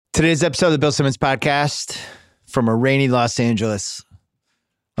Today's episode of the Bill Simmons podcast from a rainy Los Angeles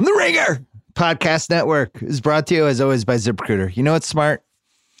on the Ringer Podcast Network is brought to you, as always, by ZipRecruiter. You know what's smart?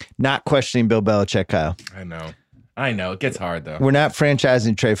 Not questioning Bill Belichick, Kyle. I know. It gets hard, though. We're not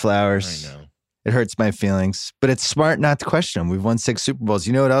franchising Trey Flowers. I know. It hurts my feelings, but it's smart not to question him. We've won 6 Super Bowls.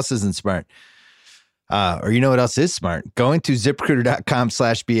 You know what else isn't smart? Or you know what else is smart? Going to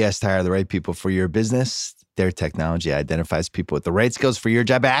ZipRecruiter.com/BS to hire the right people for your business. Their technology identifies people with the right skills for your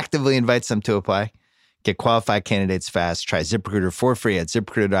job, actively invites them to apply. Get qualified candidates fast. Try ZipRecruiter for free at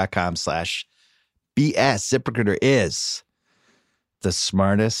ZipRecruiter.com/BS. ZipRecruiter is the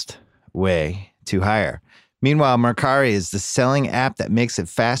smartest way to hire. Meanwhile, Mercari is the selling app that makes it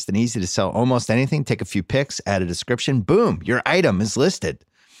fast and easy to sell almost anything. Take a few pics, add a description, boom, your item is listed.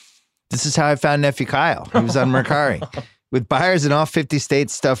 This is how I found nephew Kyle. He was on Mercari. With buyers in all 50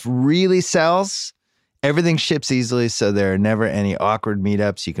 states, stuff really sells. Everything ships easily, so there are never any awkward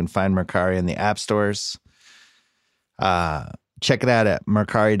meetups. You can find Mercari in the app stores. Check it out at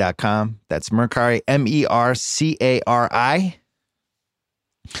Mercari.com. That's Mercari, Mercari.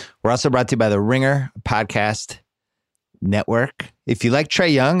 We're also brought to you by the Ringer Podcast Network. If you like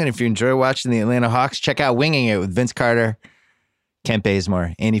Trae Young and if you enjoy watching the Atlanta Hawks, check out Winging It with Vince Carter, Kent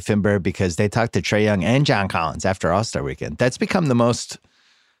Bazemore, Andy Finberg, because they talked to Trae Young and John Collins after All-Star Weekend. That's become the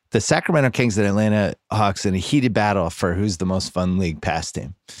Sacramento Kings and Atlanta Hawks in a heated battle for who's the most fun league pass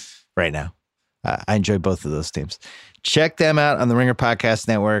team right now. I enjoy both of those teams. Check them out on the Ringer Podcast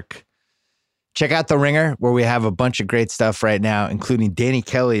Network. Check out The Ringer, where we have a bunch of great stuff right now, including Danny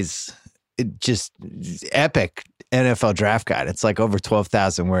Kelly's just epic NFL draft guide. It's like over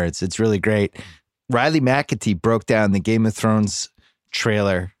 12,000 words. It's really great. Riley McAtee broke down the Game of Thrones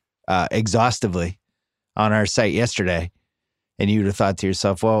trailer exhaustively on our site yesterday. And you would have thought to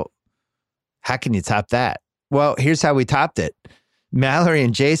yourself, well, how can you top that? Well, here's how we topped it. Mallory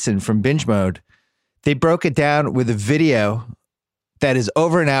and Jason from Binge Mode, they broke it down with a video that is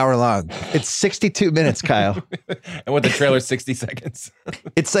over an hour long. It's 62 minutes, Kyle. And with the trailer, 60 seconds.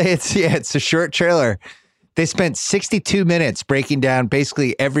 It's a short trailer. They spent 62 minutes breaking down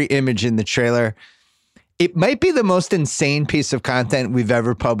basically every image in the trailer. It might be the most insane piece of content we've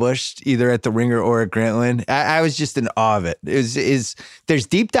ever published, either at The Ringer or at Grantland. I was just in awe of it. There's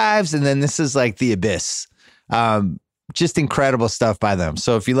deep dives, and then this is like the abyss. Just incredible stuff by them.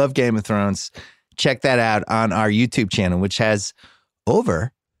 So if you love Game of Thrones, check that out on our YouTube channel, which has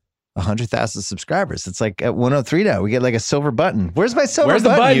over 100,000 subscribers. It's like at 103 now. We get like a silver button. Where's my silver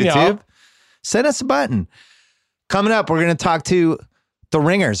button, YouTube? Y'all? Send us a button. Coming up, we're going to talk to The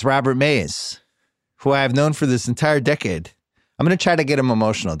Ringer's Robert Mays, who I have known for this entire decade. I'm going to try to get him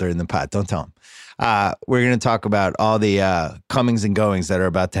emotional during the pod. Don't tell him. We're going to talk about all the comings and goings that are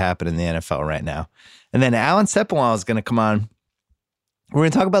about to happen in the NFL right now. And then Alan Sepinwall is going to come on. We're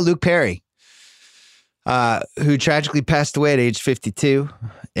going to talk about Luke Perry, who tragically passed away at age 52.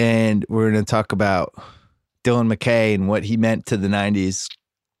 And we're going to talk about Dylan McKay and what he meant to the 90s.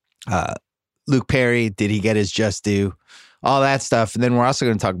 Luke Perry, did he get his just due? All that stuff. And then we're also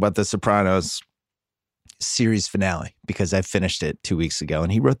going to talk about the Sopranos series finale, because I finished it 2 weeks ago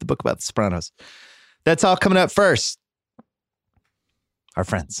and he wrote the book about the Sopranos. That's all coming up first. Our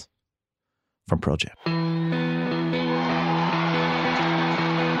friends from Pearl Jam.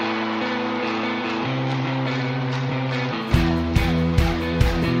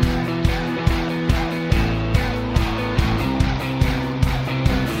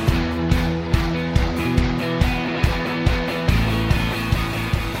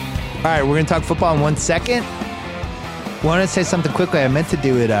 All right, we're going to talk football in 1 second. Want to say something quickly. I meant to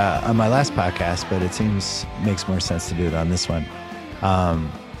do it on my last podcast, but it makes more sense to do it on this one.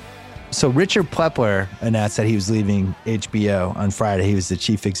 So Richard Plepler announced that he was leaving HBO on Friday. He was the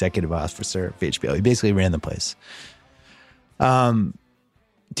chief executive officer of HBO. He basically ran the place.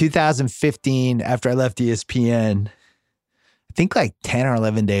 2015, after I left ESPN, I think like 10 or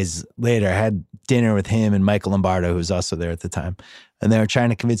 11 days later, I had dinner with him and Michael Lombardo, who was also there at the time. And they were trying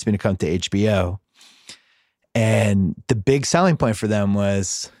to convince me to come to HBO. And the big selling point for them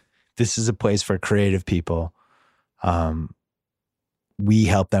was, this is a place for creative people. We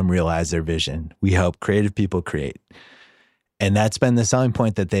help them realize their vision. We help creative people create. And that's been the selling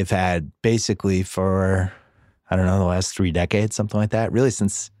point that they've had basically for, I don't know, the last 3 decades, something like that. Really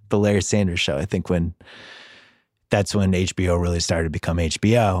since the Larry Sanders Show, I think that's when HBO really started to become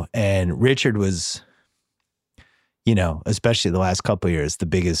HBO. And Richard was, especially the last couple of years, the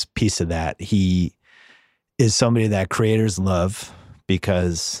biggest piece of that. He is somebody that creators love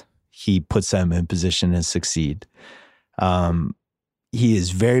because he puts them in position to succeed. he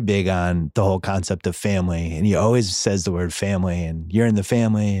is very big on the whole concept of family, and he always says the word family, and you're in the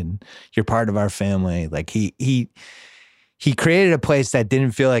family, and you're part of our family. Like he created a place that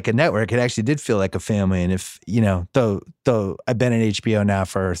didn't feel like a network. It actually did feel like a family. And if, though I've been at HBO now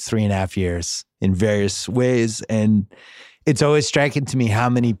for 3.5 years in various ways, and it's always striking to me how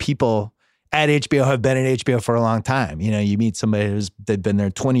many people at HBO have been at HBO for a long time. You meet somebody they've been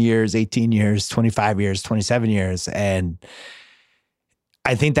there 20 years, 18 years, 25 years, 27 years. And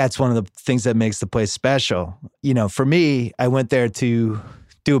I think that's one of the things that makes the place special. For me, I went there to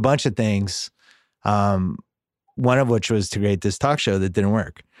do a bunch of things. One of which was to create this talk show that didn't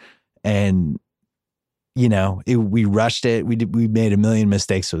work. And, we rushed it. We made a million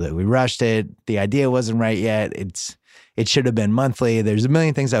mistakes with it. We rushed it. The idea wasn't right yet. It should have been monthly. There's a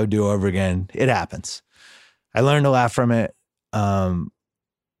million things I would do over again. It happens. I learned a lot from it.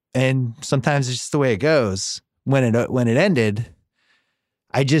 And sometimes it's just the way it goes. When it ended,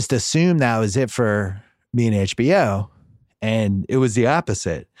 I just assumed that was it for me and HBO. And it was the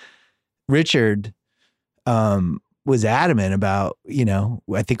opposite. Richard was adamant about,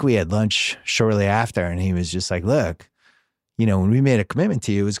 I think we had lunch shortly after, and he was just like, look, when we made a commitment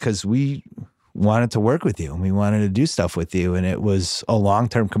to you, it was because we wanted to work with you and we wanted to do stuff with you. And it was a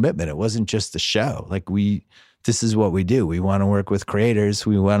long-term commitment. It wasn't just a show. Like this is what we do. We want to work with creators.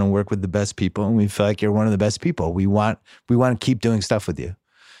 We want to work with the best people. And we feel like you're one of the best people. We want to keep doing stuff with you.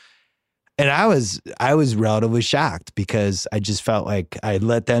 And I was relatively shocked because I just felt like I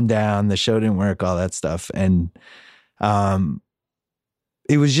let them down. The show didn't work, all that stuff. And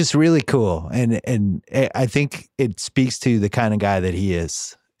it was just really cool. And I think it speaks to the kind of guy that he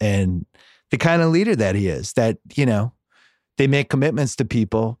is and the kind of leader that he is, that, they make commitments to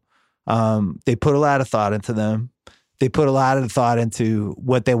people. They put a lot of thought into them. They put a lot of thought into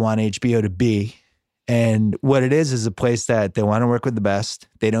what they want HBO to be. And what it is a place that they want to work with the best.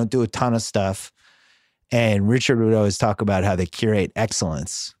 They don't do a ton of stuff. And Richard would always talk about how they curate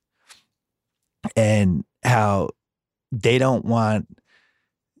excellence and how they don't want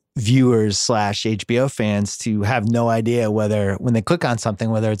viewers / HBO fans to have no idea whether, when they click on something,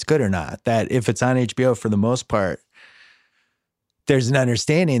 whether it's good or not. That if it's on HBO, for the most part, there's an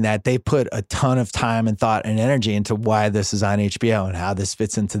understanding that they put a ton of time and thought and energy into why this is on HBO and how this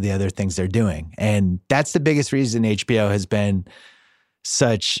fits into the other things they're doing. And that's the biggest reason HBO has been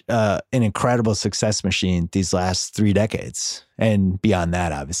such an incredible success machine these last 3 decades and beyond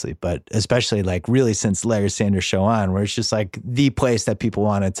that, obviously, but especially like really since Larry Sanders Show on, where it's just like the place that people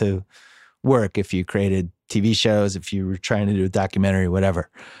wanted to work if you created TV shows, if you were trying to do a documentary, whatever.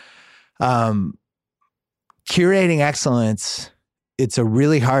 Curating excellence, it's a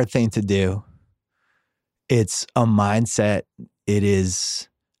really hard thing to do. It's a mindset. It is,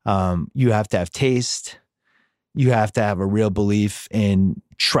 you have to have taste. You have to have a real belief in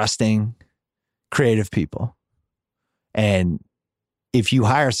trusting creative people. And if you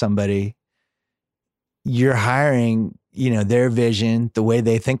hire somebody, you're hiring, their vision, the way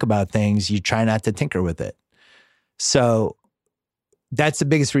they think about things. You try not to tinker with it. So that's the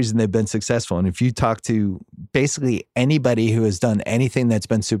biggest reason they've been successful. And if you talk to basically anybody who has done anything that's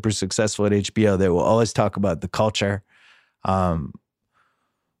been super successful at HBO, they will always talk about the culture,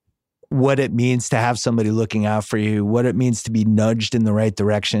 what it means to have somebody looking out for you, what it means to be nudged in the right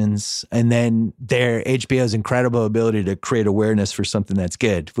directions. And then their HBO's incredible ability to create awareness for something that's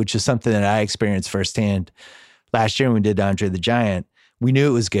good, which is something that I experienced firsthand last year when we did Andre the Giant. We knew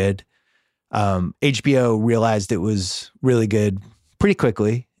it was good. HBO realized it was really good pretty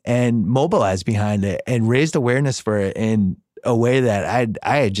quickly and mobilized behind it and raised awareness for it in a way that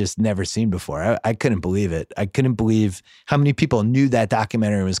I had just never seen before. I couldn't believe it. I couldn't believe how many people knew that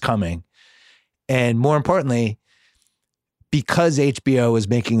documentary was coming. And more importantly, because HBO was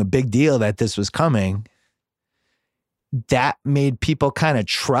making a big deal that this was coming, that made people kind of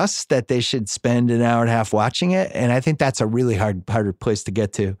trust that they should spend an hour and a half watching it. And I think that's a really harder place to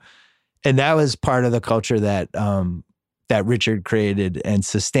get to. And that was part of the culture that that Richard created and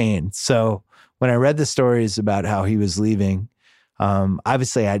sustained. So when I read the stories about how he was leaving,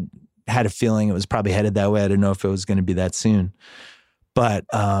 obviously I had a feeling it was probably headed that way. I didn't know if it was going to be that soon, but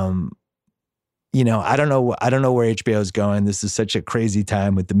I don't know where HBO is going. This is such a crazy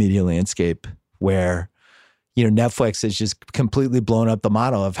time with the media landscape where, Netflix has just completely blown up the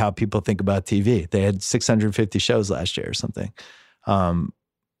model of how people think about TV. They had 650 shows last year or something.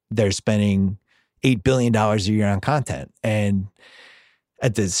 They're spending $8 billion a year on content. And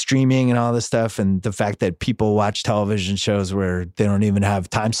at the streaming and all this stuff, and the fact that people watch television shows where they don't even have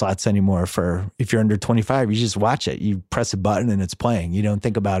time slots anymore for, if you're under 25, you just watch it. You press a button and it's playing. You don't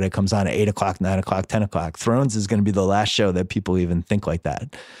think about it. It comes on at 8 o'clock, 9 o'clock, 10 o'clock. Thrones is going to be the last show that people even think like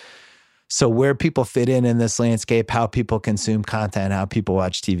that. So where people fit in this landscape, how people consume content, how people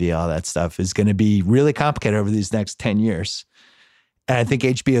watch TV, all that stuff is going to be really complicated over these next 10 years. And I think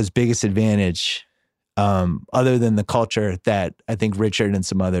HBO's biggest advantage, other than the culture that I think Richard and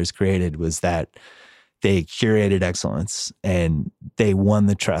some others created, was that they curated excellence and they won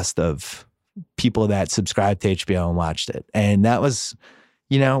the trust of people that subscribed to HBO and watched it. And that was,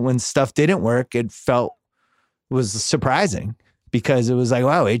 when stuff didn't work, it was surprising because it was like,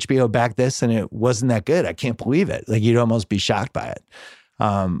 wow, HBO backed this and it wasn't that good. I can't believe it. Like, you'd almost be shocked by it.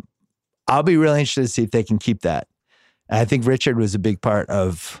 I'll be really interested to see if they can keep that. And I think Richard was a big part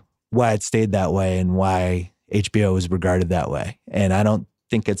of why it stayed that way and why HBO was regarded that way. And I don't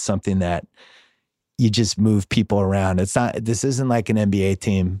think it's something that you just move people around. This isn't like an NBA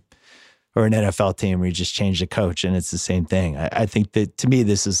team or an NFL team where you just change the coach and it's the same thing. I think that, to me,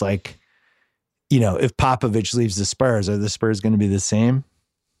 this is like, if Popovich leaves the Spurs, are the Spurs going to be the same?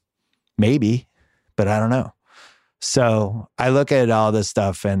 Maybe, but I don't know. So I look at all this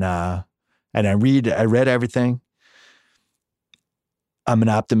stuff and I read everything. I'm an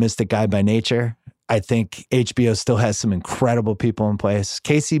optimistic guy by nature. I think HBO still has some incredible people in place.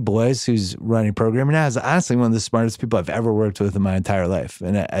 Casey Boyes, who's running programming now, is honestly one of the smartest people I've ever worked with in my entire life.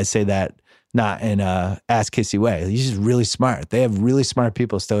 And I say that not in a ask Casey way. He's just really smart. They have really smart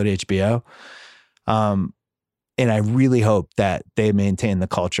people still at HBO. And I really hope that they maintain the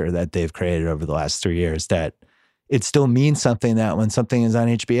culture that they've created over the last 3 years, that it still means something, that when something is on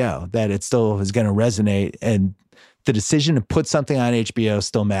HBO, that it still is going to resonate, and the decision to put something on HBO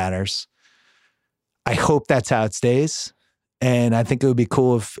still matters. I hope that's how it stays. And I think it would be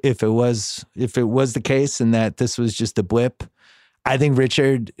cool if it was the case and that this was just a blip. I think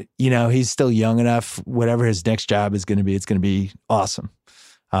Richard, he's still young enough, whatever his next job is going to be, it's going to be awesome.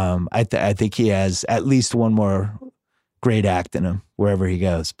 I think he has at least one more great act in him wherever he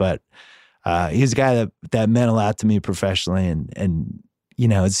goes. But he's a guy that meant a lot to me professionally. And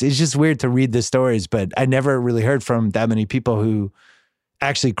it's just weird to read the stories, but I never really heard from that many people who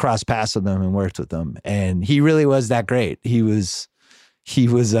actually crossed paths with them and worked with them. And he really was that great. He was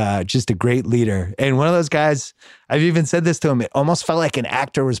just a great leader. And one of those guys, I've even said this to him, it almost felt like an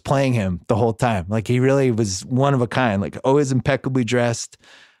actor was playing him the whole time. Like, he really was one of a kind, like always impeccably dressed.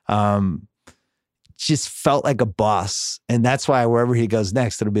 Just felt like a boss. And that's why wherever he goes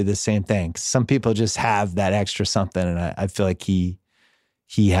next, it'll be the same thing. Some people just have that extra something. And I feel like he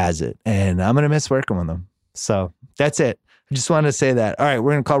has it. And I'm going to miss working with him. So that's it. I just wanted to say that. All right,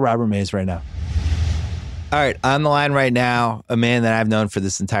 we're going to call Robert Mays right now. All right, on the line right now, a man that I've known for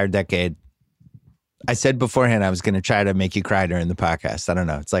this entire decade. I said beforehand I was going to try to make you cry during the podcast. I don't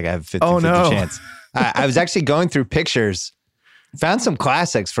know. It's like I have 50-50 chance. I was actually going through pictures, found some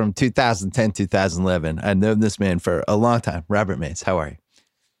classics from 2010, 2011. I've known this man for a long time. Robert Mays, how are you?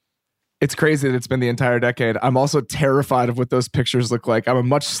 It's crazy that it's been the entire decade. I'm also terrified of what those pictures look like. I'm a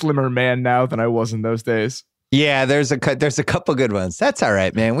much slimmer man now than I was in those days. Yeah, there's a couple good ones. That's all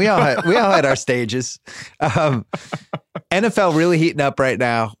right, man. We all had our stages. NFL really heating up right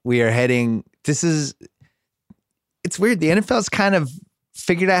now. We are heading. It's weird. The NFL's kind of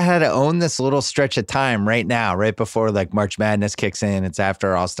figured out how to own this little stretch of time right now, right before like March Madness kicks in. It's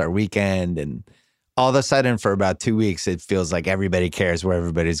after All-Star Weekend, and all of a sudden for about 2 weeks, it feels like everybody cares where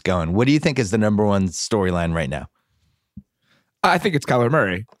everybody's going. What do you think is the number one storyline right now? I think it's Kyler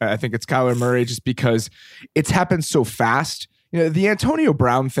Murray. I think it's Kyler Murray just because it's happened so fast. The Antonio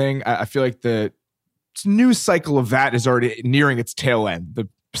Brown thing, I feel like the news cycle of that is already nearing its tail end. The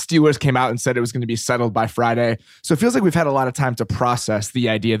Steelers came out and said it was going to be settled by Friday. So it feels like we've had a lot of time to process the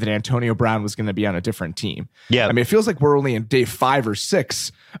idea that Antonio Brown was going to be on a different team. Yeah. I mean, it feels like we're only in day 5 or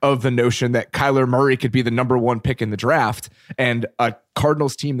 6 of the notion that Kyler Murray could be the number 1 pick in the draft, and a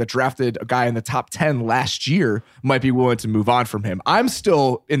Cardinals team that drafted a guy in the top 10 last year might be willing to move on from him. I'm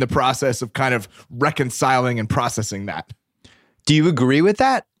still in the process of kind of reconciling and processing that. Do you agree with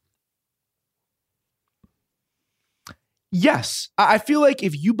that? Yes. I feel like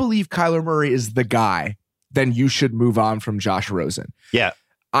if you believe Kyler Murray is the guy, then you should move on from Josh Rosen. Yeah.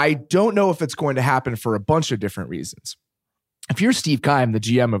 I don't know if it's going to happen for a bunch of different reasons. If you're Steve Keim, the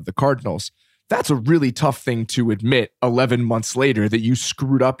GM of the Cardinals, that's a really tough thing to admit 11 months later, that you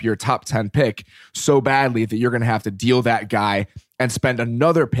screwed up your top 10 pick so badly that you're going to have to deal that guy and spend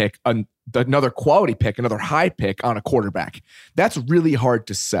another pick, another quality pick, another high pick on a quarterback. That's really hard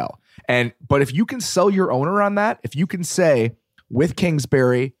to sell. But if you can sell your owner on that, if you can say, with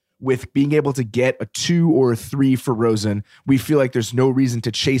Kingsbury, with being able to get a 2 or a 3 for Rosen, we feel like there's no reason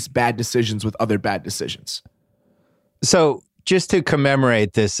to chase bad decisions with other bad decisions. So just to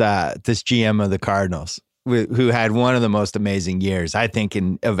commemorate this GM of the Cardinals, who had one of the most amazing years, I think,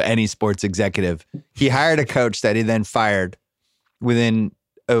 of any sports executive, he hired a coach that he then fired within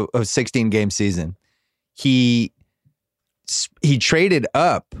a 16-game season. He traded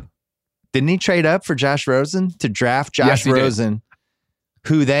up. Didn't he trade up for Josh Rosen to draft Josh Rosen,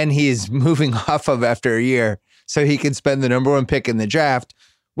 who then he's moving off of after a year so he can spend the number 1 pick in the draft,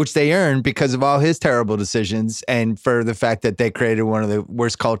 which they earned because of all his terrible decisions and for the fact that they created one of the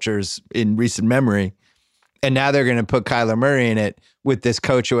worst cultures in recent memory. And now they're going to put Kyler Murray in it with this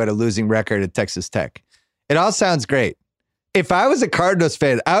coach who had a losing record at Texas Tech. It all sounds great. If I was a Cardinals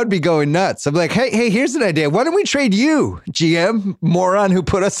fan, I would be going nuts. I'm like, hey, here's an idea. Why don't we trade you, GM, moron who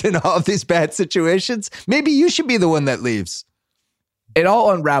put us in all of these bad situations? Maybe you should be the one that leaves. It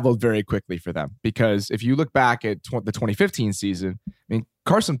all unraveled very quickly for them because if you look back at the 2015 season, I mean,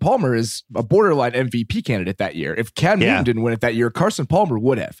 Carson Palmer is a borderline MVP candidate that year. If Cam Newton didn't win it that year, Carson Palmer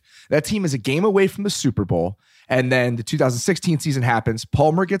would have. That team is a game away from the Super Bowl. And then the 2016 season happens.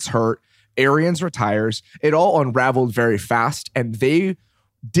 Palmer gets hurt. Arians retires. It all unraveled very fast. And they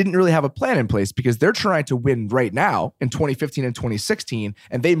didn't really have a plan in place because they're trying to win right now in 2015 and 2016,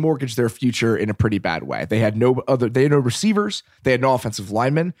 and they mortgaged their future in a pretty bad way. They had no receivers, they had no offensive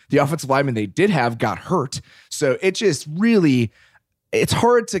linemen. The offensive lineman they did have got hurt. So it just really, it's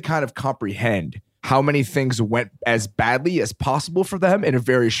hard to kind of comprehend how many things went as badly as possible for them in a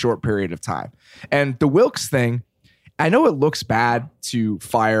very short period of time. And the Wilkes thing, I know it looks bad to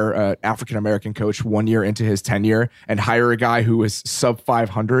fire an African-American coach 1 year into his tenure and hire a guy who was sub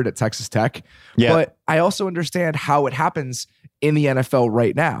 500 at Texas Tech. Yeah. But I also understand how it happens in the NFL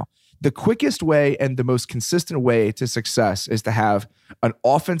right now. The quickest way and the most consistent way to success is to have an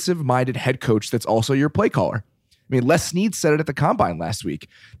offensive-minded head coach that's also your play caller. I mean, Les Snead said it at the Combine last week.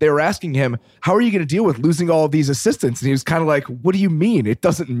 They were asking him, how are you going to deal with losing all of these assistants? And he was kind of like, what do you mean? It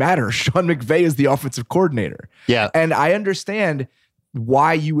doesn't matter. Sean McVay is the offensive coordinator. Yeah. And I understand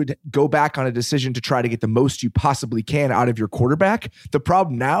why you would go back on a decision to try to get the most you possibly can out of your quarterback. The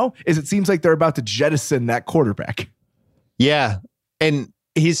problem now is it seems like they're about to jettison that quarterback. Yeah. And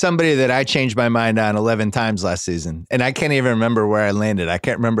he's somebody that I changed my mind on 11 times last season. And I can't even remember where I landed. I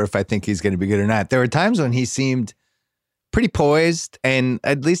can't remember if I think he's going to be good or not. There were times when he seemed pretty poised and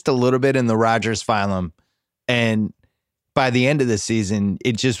at least a little bit in the Rodgers phylum. And by the end of the season,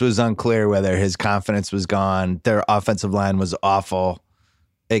 it just was unclear whether his confidence was gone. Their offensive line was awful,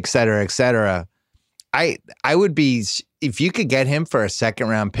 et cetera, et cetera. I would be, if you could get him for a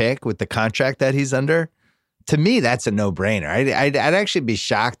 2nd-round pick with the contract that he's under, to me, that's a no-brainer. I'd actually be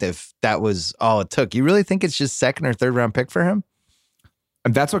shocked if that was all it took. You really think it's just 2nd or 3rd-round pick for him?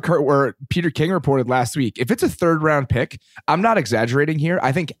 And that's where Peter King reported last week. If it's a 3rd-round pick, I'm not exaggerating here.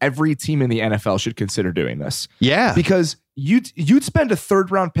 I think every team in the NFL should consider doing this. Yeah. Because you'd spend a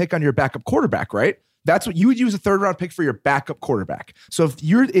 3rd-round pick on your backup quarterback, right? That's what you would use, a 3rd-round pick for your backup quarterback. So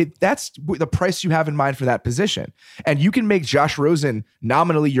that's the price you have in mind for that position. And you can make Josh Rosen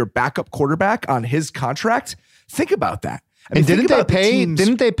nominally your backup quarterback on his contract. Think about that. I mean, and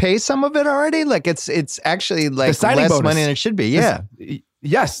didn't they pay some of it already? Like it's actually like less bonus. Money than it should be. Yeah.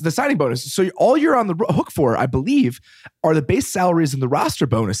 Yes, the signing bonus. So all you're on the hook for, I believe, are the base salaries and the roster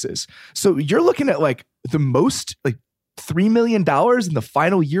bonuses. So you're looking at like the most, like $3 million in the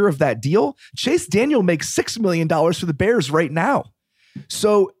final year of that deal. Chase Daniel makes $6 million for the Bears right now.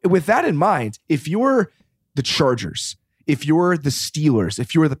 So with that in mind, if you're the Chargers, if you're the Steelers,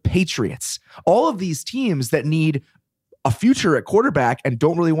 if you're the Patriots, all of these teams that need a future at quarterback and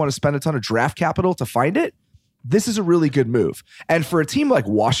don't really want to spend a ton of draft capital to find it, this is a really good move. And for a team like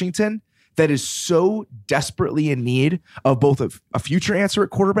Washington that is so desperately in need of both a future answer at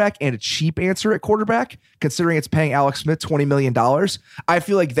quarterback and a cheap answer at quarterback, considering it's paying Alex Smith $20 million, I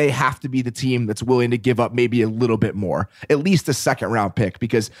feel like they have to be the team that's willing to give up maybe a little bit more, at least a 2nd-round pick,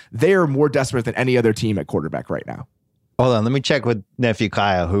 because they are more desperate than any other team at quarterback right now. Hold on, let me check with nephew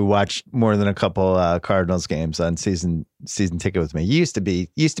Kyle, who watched more than a couple Cardinals games on season ticket with me. You used to be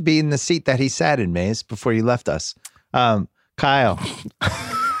in the seat that he sat in, Maze, before you left us. Kyle,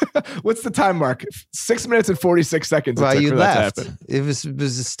 what's the time mark? 6 minutes and 46 seconds. Well, you left. It was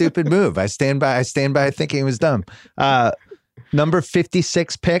a stupid move. I stand by thinking it was dumb. Number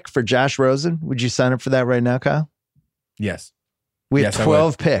 56 pick for Josh Rosen. Would you sign up for that right now, Kyle? Yes. We have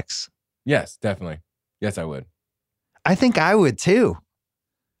 12 picks. Yes, definitely. Yes, I would. I think I would too.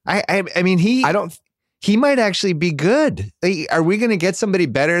 I mean, he might actually be good. Like, are we going to get somebody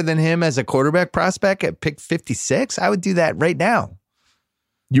better than him as a quarterback prospect at pick 56? I would do that right now.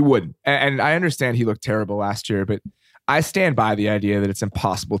 You wouldn't. And I understand he looked terrible last year, but I stand by the idea that it's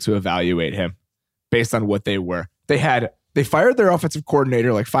impossible to evaluate him based on what they were. They fired their offensive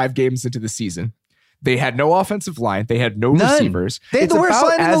coordinator like 5 games into the season. They had no offensive line. They had no receivers. They had the worst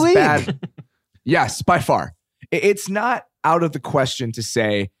line in the league. Yes, by far. It's not out of the question to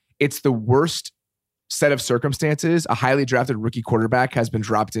say it's the worst set of circumstances a highly drafted rookie quarterback has been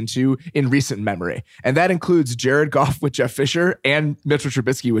dropped into in recent memory. And that includes Jared Goff with Jeff Fisher and Mitchell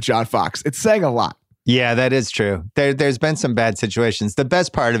Trubisky with John Fox. It's saying a lot. Yeah, that is true. There's been some bad situations. The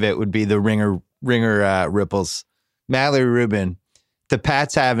best part of it would be the ringer ripples. Mallory Rubin, the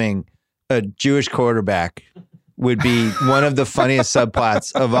Pats having a Jewish quarterback would be one of the funniest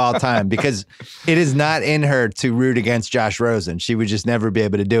subplots of all time, because it is not in her to root against Josh Rosen. She would just never be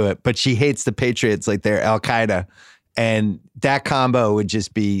able to do it. But she hates the Patriots like they're Al Qaeda. And that combo would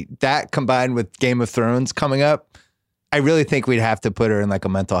just be that combined with Game of Thrones coming up. I really think we'd have to put her in like a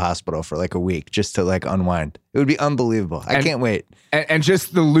mental hospital for like a week just to like unwind. It would be unbelievable. I can't wait. And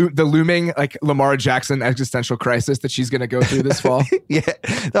just the looming like Lamar Jackson existential crisis that she's going to go through this fall. Yeah.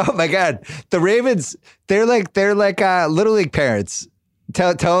 Oh my God. The Ravens, they're like Little League parents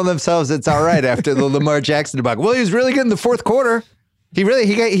telling themselves it's all right after the Lamar Jackson debacle. Well, he was really good in the fourth quarter. He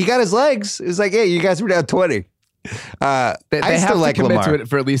got his legs. It was like, hey, you guys were down 20. They I have still to like commit Lamar. to it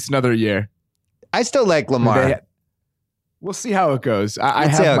for at least another year. I still like Lamar. We'll see how it goes. I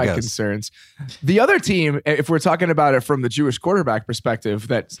have my concerns. The other team, if we're talking about it from the Jewish quarterback perspective,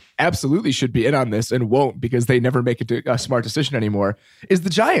 that absolutely should be in on this and won't because they never make a smart decision anymore, is the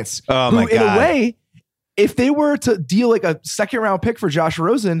Giants. Oh my God. In a way, if they were to deal like a second round pick for Josh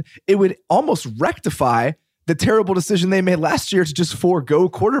Rosen, it would almost rectify the terrible decision they made last year to just forego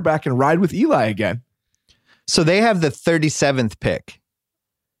quarterback and ride with Eli again. So they have the 37th pick.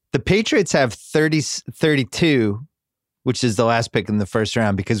 The Patriots have 32, which is the last pick in the first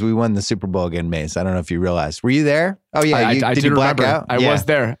round because we won the Super Bowl again, Mace. I don't know if you realized. Were you there? Oh, yeah. I did you black remember. out? I was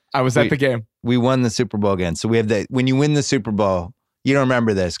there. I was at the game. We won the Super Bowl again. So we have when you win the Super Bowl, you don't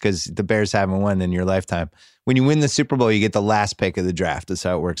remember this because the Bears haven't won in your lifetime. When you win the Super Bowl, you get the last pick of the draft. That's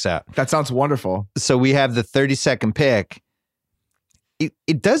how it works out. That sounds wonderful. So we have the 32nd pick.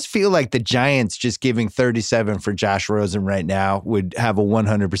 It does feel like the Giants just giving 37 for Josh Rosen right now would have a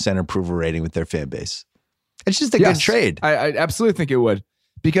 100% approval rating with their fan base. It's just a good trade. I absolutely think it would,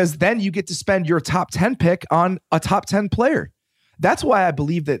 because then you get to spend your top 10 pick on a top 10 player. That's why I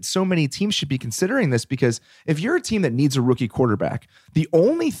believe that so many teams should be considering this, because if you're a team that needs a rookie quarterback, the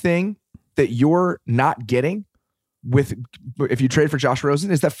only thing that you're not getting if you trade for Josh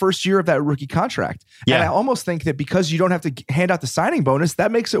Rosen is that first year of that rookie contract. Yeah. And I almost think that because you don't have to hand out the signing bonus,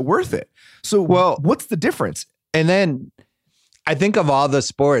 that makes it worth it. So what's the difference? And then I think of all the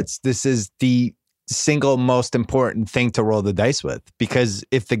sports, this is the single most important thing to roll the dice with, because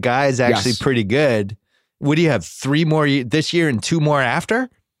if the guy is actually pretty good, what do you have, 3 more this year and 2 more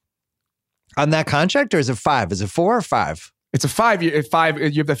after on that contract? Or is it 5? Is it 4 or 5? It's a 5 year. 5.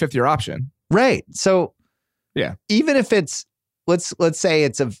 You have the 5th year option, right? So yeah, even if it's let's say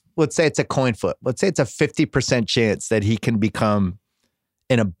it's a coin flip. Let's say it's a 50% chance that he can become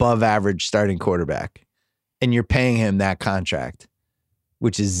an above average starting quarterback, and you're paying him that contract,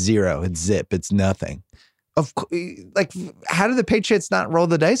 which is 0. It's zip. It's nothing. Like, how do the Patriots not roll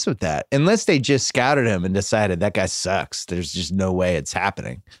the dice with that? Unless they just scouted him and decided that guy sucks. There's just no way it's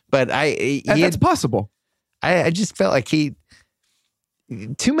happening. But that's possible. I just felt like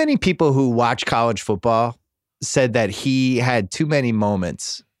too many people who watch college football said that he had too many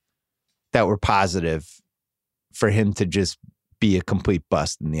moments that were positive for him to just be a complete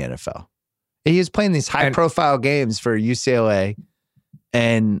bust in the NFL. He was playing these high-profile games for UCLA,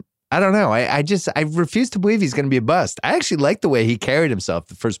 and I don't know. I refuse to believe he's going to be a bust. I actually like the way he carried himself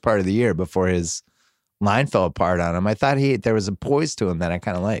the first part of the year before his line fell apart on him. I thought there was a poise to him that I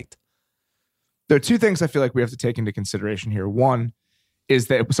kind of liked. There are 2 things I feel like we have to take into consideration here. One is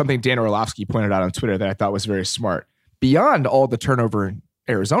that something Dan Orlovsky pointed out on Twitter that I thought was very smart. Beyond all the turnover in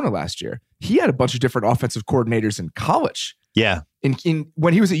Arizona last year, he had a bunch of different offensive coordinators in college. Yeah.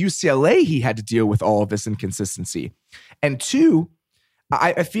 When he was at UCLA, he had to deal with all of this inconsistency. And 2,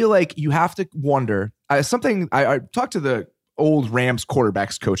 I feel like you have to wonder something. I talked to the old Rams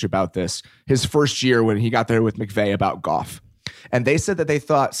quarterbacks coach about this his first year when he got there with McVay about Goff. And they said that they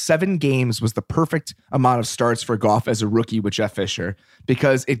thought 7 games was the perfect amount of starts for Goff as a rookie with Jeff Fisher,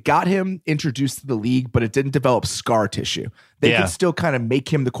 because it got him introduced to the league, but it didn't develop scar tissue. They could still kind of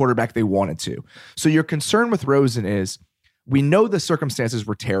make him the quarterback they wanted to. So your concern with Rosen is, we know the circumstances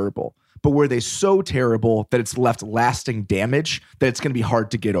were terrible, but were they so terrible that it's left lasting damage that it's going to be hard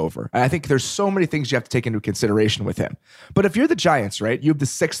to get over? And I think there's so many things you have to take into consideration with him. But if you're the Giants, right, you have the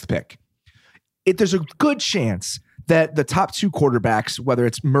 6th pick. There's a good chance that the top 2 quarterbacks, whether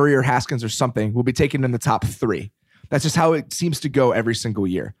it's Murray or Haskins or something, will be taken in the top 3. That's just how it seems to go every single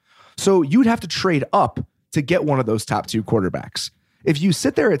year. So you'd have to trade up to get one of those top 2 quarterbacks. If you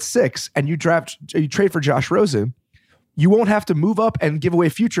sit there at 6 and you trade for Josh Rosen, you won't have to move up and give away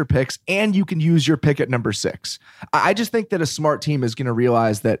future picks, and you can use your pick at number 6. I just think that a smart team is going to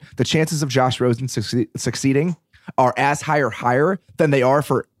realize that the chances of Josh Rosen succeeding are as high or higher than they are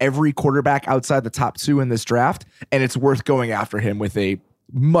for every quarterback outside the top 2 in this draft, and it's worth going after him with a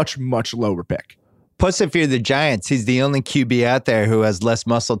much, much lower pick. Plus, if you're the Giants, he's the only QB out there who has less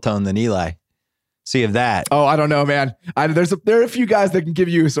muscle tone than Eli. So you have that. Oh, I don't know, man. There are a few guys that can give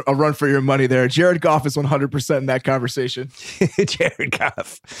you a run for your money there. Jared Goff is 100% in that conversation. Jared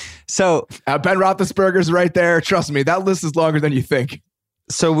Goff. So Ben Roethlisberger's right there. Trust me, that list is longer than you think.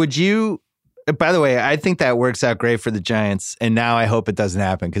 So would you, by the way, I think that works out great for the Giants. And now I hope it doesn't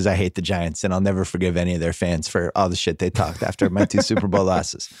happen because I hate the Giants and I'll never forgive any of their fans for all the shit they talked after my 2 Super Bowl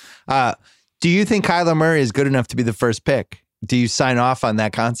losses. Do you think Kyler Murray is good enough to be the first pick? Do you sign off on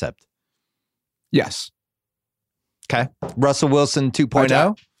that concept? Yes. Okay. Russell Wilson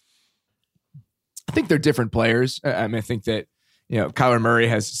 2.0? I think they're different players. I mean, I think that, Kyler Murray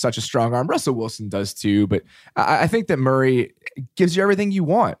has such a strong arm. Russell Wilson does too, but I think that Murray gives you everything you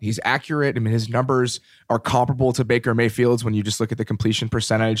want. He's accurate. I mean, his numbers are comparable to Baker Mayfield's when you just look at the completion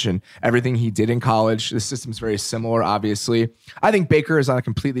percentage and everything he did in college. The system's very similar, obviously. I think Baker is on a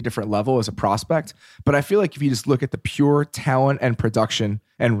completely different level as a prospect, but I feel like if you just look at the pure talent and production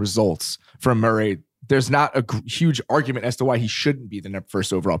and results from Murray, there's not a huge argument as to why he shouldn't be the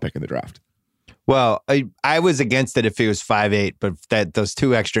first overall pick in the draft. Well, I was against it if he was 5'8", but those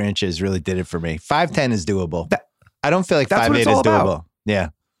 2 extra inches really did it for me. 5'10" is doable. I don't feel like 5'8" is doable. About. Yeah.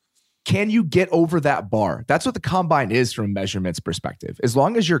 Can you get over that bar? That's what the combine is from a measurements perspective. As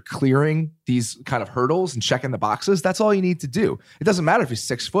long as you're clearing these kind of hurdles and checking the boxes, that's all you need to do. It doesn't matter if he's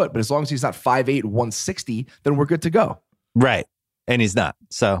 6 foot, but as long as he's not 5'8", 160, then we're good to go. Right. And he's not.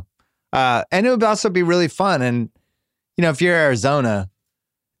 So, and it would also be really fun. And, if you're Arizona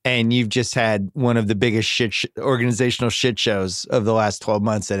and you've just had one of the biggest organizational shit shows of the last 12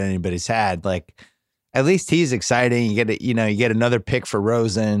 months that anybody's had, like, at least he's exciting. You get another pick for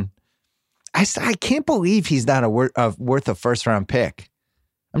Rosen. I can't believe he's not worth a first round pick.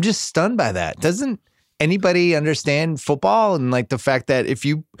 I'm just stunned by that. Doesn't anybody understand football and like the fact that if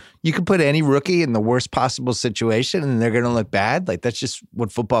you could put any rookie in the worst possible situation and they're going to look bad? Like, that's just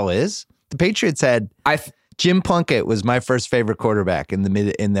what football is. The Patriots had Jim Plunkett was my first favorite quarterback in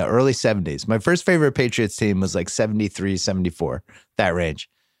the early 70s. My first favorite Patriots team was like 73, 74, that range.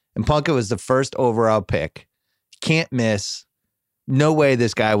 And Plunkett was the first overall pick. Can't miss. No way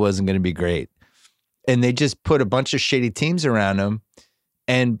this guy wasn't going to be great. And they just put a bunch of shitty teams around him.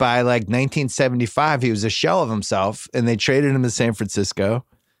 And by like 1975, he was a shell of himself. And they traded him to San Francisco.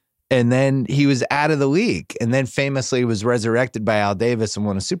 And then he was out of the league. And then famously was resurrected by Al Davis and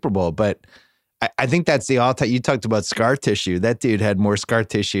won a Super Bowl. But I think that's the all-time. You talked about scar tissue. That dude had more scar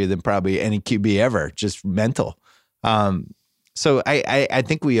tissue than probably any QB ever, just mental. So I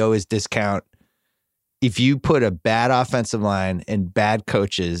think we always discount if you put a bad offensive line and bad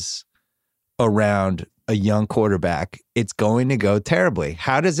coaches around a young quarterback, it's going to go terribly.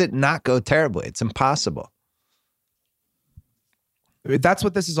 How does it not go terribly? It's impossible. That's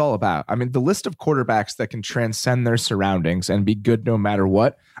what this is all about. I mean, the list of quarterbacks that can transcend their surroundings and be good no matter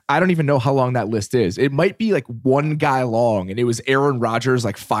what, I don't even know how long that list is. It might be like one guy long, and it was Aaron Rodgers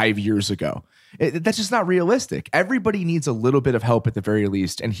like 5 years ago. That's just not realistic. Everybody needs a little bit of help at the very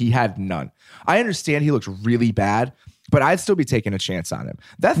least, and he had none. I understand he looks really bad, but I'd still be taking a chance on him.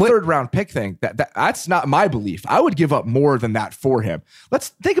 That third round pick thing, that's not my belief. I would give up more than that for him. Let's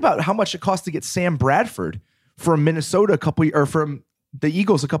think about how much it cost to get Sam Bradford from Minnesota from the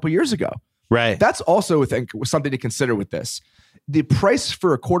Eagles a couple years ago. Right. That's also, I think, something to consider with this. The price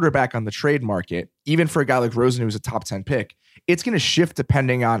for a quarterback on the trade market, even for a guy like Rosen, who's a top 10 pick, it's going to shift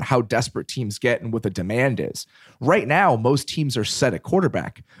depending on how desperate teams get and what the demand is. Right now, most teams are set at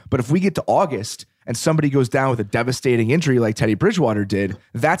quarterback. But if we get to August and somebody goes down with a devastating injury like Teddy Bridgewater did,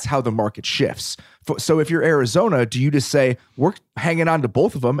 that's how the market shifts. So if you're Arizona, do you just say, we're hanging on to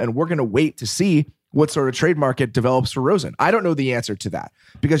both of them and we're going to wait to see what sort of trade market develops for Rosen? I don't know the answer to that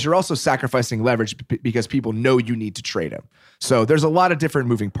because you're also sacrificing leverage because people know you need to trade him. So there's a lot of different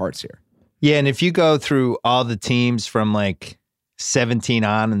moving parts here. Yeah, and if you go through all the teams from like 17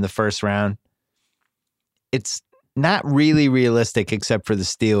 on in the first round, it's not really realistic except for the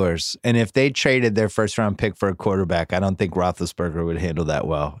Steelers. And if they traded their first round pick for a quarterback, I don't think Roethlisberger would handle that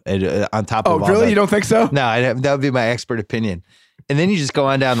well. On top of all really? that, You don't think so? No, that would be my expert opinion. And then you just go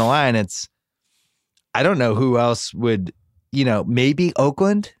on down the line. I don't know who else would, maybe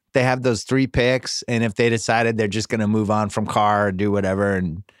Oakland. They have those 3 picks. And if they decided they're just going to move on from Carr or do whatever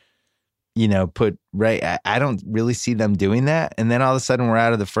and, I don't really see them doing that. And then all of a sudden we're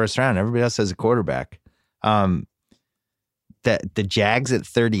out of the first round. Everybody else has a quarterback. The Jags at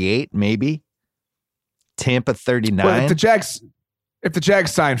 38, maybe. Tampa 39. Well, if the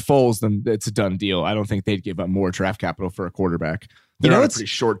Jags sign Foles, then it's a done deal. I don't think they'd give up more draft capital for a quarterback. They're on a pretty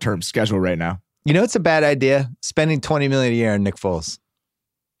short-term schedule right now. It's a bad idea, spending $20 million a year on Nick Foles.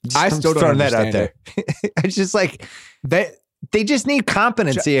 I still don't understand that out there. It's just like they just need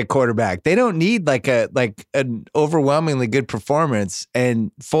competency at quarterback. They don't need like an overwhelmingly good performance.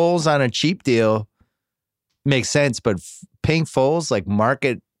 And Foles on a cheap deal makes sense, but paying Foles like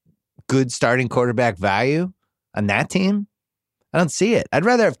market good starting quarterback value on that team, I don't see it. I'd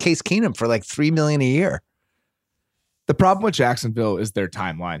rather have Case Keenum for like $3 million a year. The problem with Jacksonville is their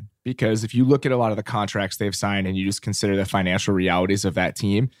timeline, because if you look at a lot of the contracts they've signed and you just consider the financial realities of that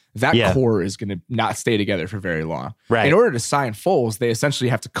team, that core is going to not stay together for very long. Right. In order to sign Foles, they essentially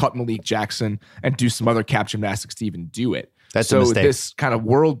have to cut Malik Jackson and do some other cap gymnastics to even do it. That's a mistake. This kind of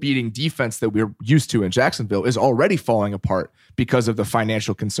world-beating defense that we're used to in Jacksonville is already falling apart because of the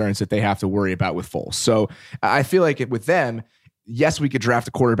financial concerns that they have to worry about with Foles. So I feel like with them, yes, we could draft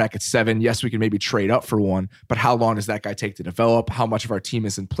a quarterback at 7. Yes, we could maybe trade up for one. But how long does that guy take to develop? How much of our team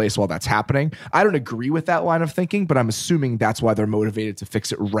is in place while that's happening? I don't agree with that line of thinking, but I'm assuming that's why they're motivated to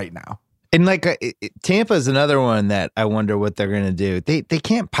fix it right now. And Tampa is another one that I wonder what they're going to do. They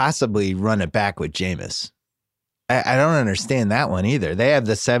can't possibly run it back with Jameis. I don't understand that one either. They have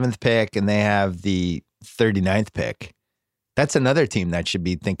the 7th pick and they have the 39th pick. That's another team that should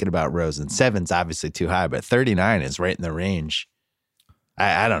be thinking about Rosen. 7's obviously too high, but 39 is right in the range.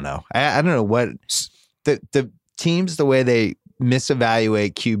 I don't know. I don't know what the teams, the way they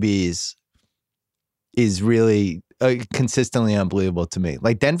misevaluate QBs is really consistently unbelievable to me.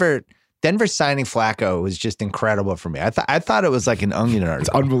 Like Denver signing Flacco was just incredible for me. I thought it was like an onion article. It's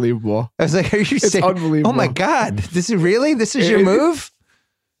unbelievable. I was like, are you serious? It's unbelievable. Oh my God. This is your move?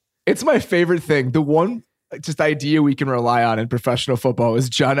 It's my favorite thing. The one just idea we can rely on in professional football is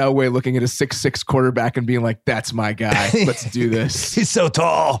John Elway looking at a 6'6" quarterback and being like, that's my guy. Let's do this. He's so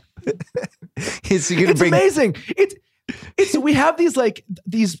tall. It's amazing. It's we have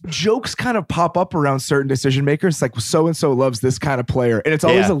these jokes kind of pop up around certain decision makers, like so-and-so loves this kind of player. And it's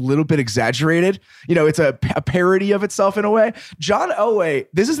always a little bit exaggerated. It's a parody of itself in a way. John Elway,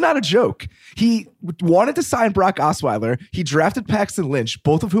 this is not a joke. He wanted to sign Brock Osweiler. He drafted Paxton Lynch,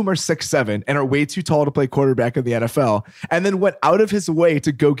 both of whom are 6'7" and are way too tall to play quarterback in the NFL, and then went out of his way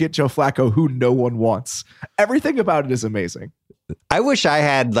to go get Joe Flacco, who no one wants. Everything about it is amazing. I wish I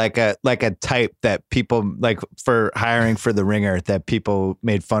had like a type that people like for hiring for The Ringer that people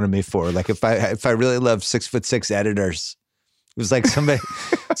made fun of me for. Like if I really love 6'6" editors, it was like somebody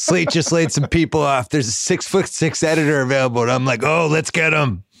Slate just laid some people off. There's a 6'6" editor available, and I'm like, oh, let's get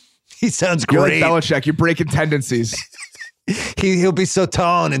him. He sounds great. You're like Belichick. You're breaking tendencies. He'll be so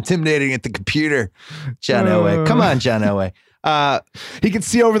tall and intimidating at the computer. John Elway, come on, John Elway. He can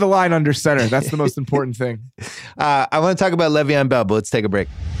see over the line under center. That's the most important thing. I want to talk about Le'Veon Bell, but let's take a break.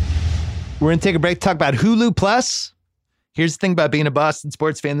 We're going to take a break to talk about Hulu Plus. Here's the thing about being a Boston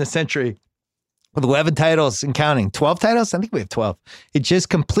sports fan this century. With 11 titles and counting. 12 titles? I think we have 12. It just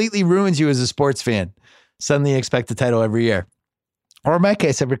completely ruins you as a sports fan. Suddenly you expect a title every year. Or in my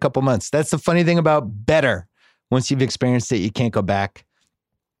case, every couple months. That's the funny thing about better. Once you've experienced it, you can't go back.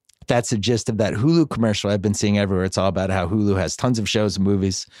 That's the gist of that Hulu commercial I've been seeing everywhere. It's all about how Hulu has tons of shows and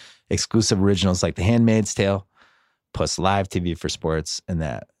movies, exclusive originals like The Handmaid's Tale, plus live TV for sports, and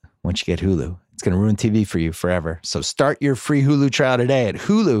that once you get Hulu, it's going to ruin TV for you forever. So start your free Hulu trial today at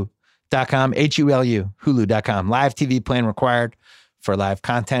hulu.com, H-U-L-U, hulu.com. Live TV plan required for live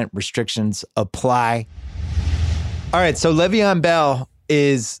content. Restrictions apply. All right, so Le'Veon Bell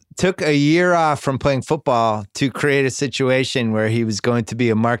took a year off from playing football to create a situation where he was going to be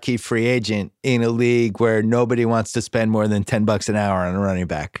a marquee free agent in a league where nobody wants to spend more than $10 an hour on a running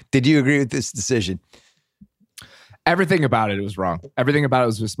back. Did you agree with this decision? Everything about it was wrong. Everything about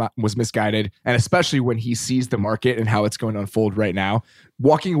it was misguided. And especially when he sees the market and how it's going to unfold right now,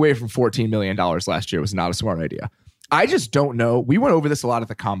 walking away from $14 million last year was not a smart idea. I just don't know. We went over this a lot at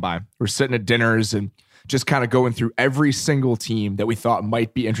the Combine. We're sitting at dinners and just kind of going through every single team that we thought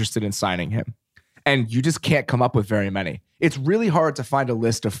might be interested in signing him. And you just can't come up with very many. It's really hard to find a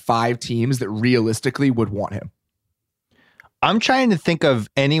list of 5 teams that realistically would want him. I'm trying to think of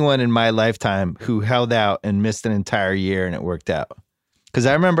anyone in my lifetime who held out and missed an entire year and it worked out. Because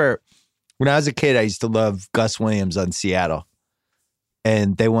I remember when I was a kid, I used to love Gus Williams on Seattle.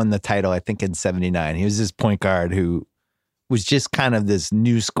 And they won the title, I think, in 79. He was this point guard who was just kind of this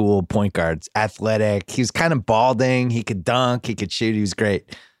new school point guard, athletic. He was kind of balding. He could dunk. He could shoot. He was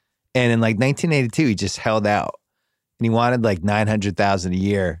great. And in like 1982, he just held out. And he wanted like $900,000 a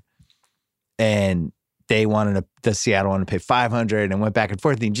year. And they the Seattle wanted to pay $500 and went back and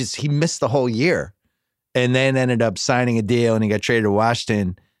forth. And he missed the whole year. And then ended up signing a deal and he got traded to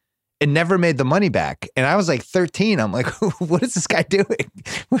Washington and never made the money back. And I was like 13. I'm like, what is this guy doing?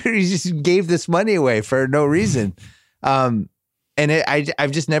 He just gave this money away for no reason. And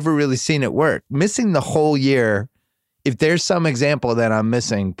I've just never really seen it work. Missing the whole year. If there's some example that I'm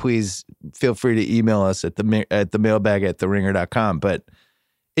missing, please feel free to email us at the mailbag@theringer.com. But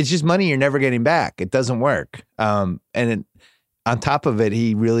it's just money you're never getting back. It doesn't work. On top of it,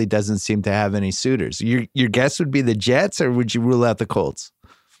 he really doesn't seem to have any suitors. Your guess would be the Jets, or would you rule out the Colts?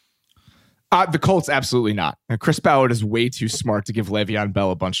 The Colts, absolutely not. And Chris Ballard is way too smart to give Le'Veon Bell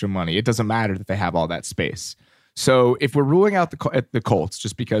a bunch of money. It doesn't matter that they have all that space. So if we're ruling out the Colts,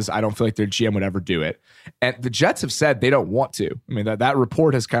 just because I don't feel like their GM would ever do it, and the Jets have said they don't want to. I mean, that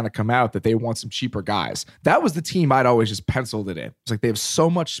report has kind of come out that they want some cheaper guys. That was the team I'd always just penciled it in. It's like they have so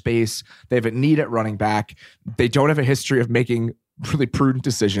much space. They have a need at running back. They don't have a history of making really prudent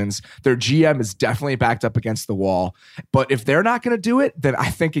decisions. Their GM is definitely backed up against the wall. But if they're not going to do it, then I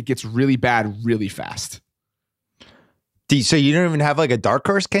think it gets really bad really fast. So you don't even have like a dark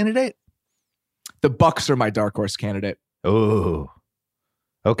horse candidate? The Bucks are my dark horse candidate. Oh,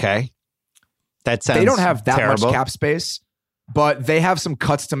 okay. That sounds They don't have that terrible. much cap space, but they have some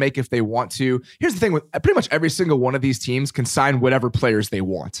cuts to make if they want to. Here's the thing with pretty much every single one of these teams can sign whatever players they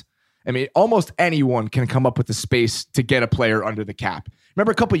want. I mean, almost anyone can come up with the space to get a player under the cap.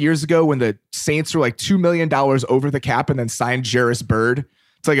 Remember a couple years ago when the Saints were like $2 million over the cap and then signed Jarris Byrd?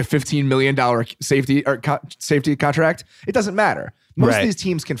 It's like a $15 million safety contract. It doesn't matter. Most of these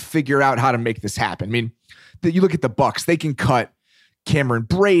teams can figure out how to make this happen. I mean, you look at the Bucks, they can cut Cameron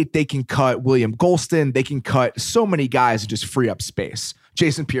Brate, they can cut William Golston, they can cut so many guys and just free up space.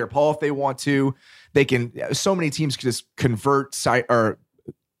 Jason Pierre-Paul, if they want to, they can. So many teams can just convert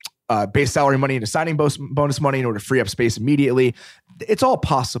base salary money into signing bonus money in order to free up space immediately. It's all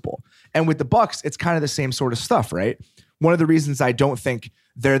possible. And with the Bucks, it's kind of the same sort of stuff, right? One of the reasons I don't think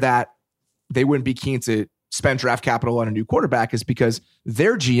they wouldn't be keen to spend draft capital on a new quarterback is because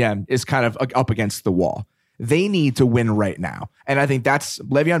their GM is kind of up against the wall. They need to win right now. And I think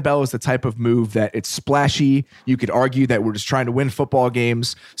Le'Veon Bell is the type of move that it's splashy. You could argue that we're just trying to win football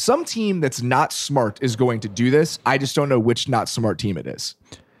games. Some team that's not smart is going to do this. I just don't know which not smart team it is.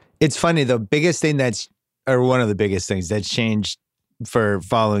 It's funny. The biggest thing one of the biggest things that's changed for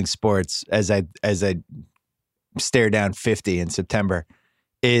following sports as I stare down 50 in September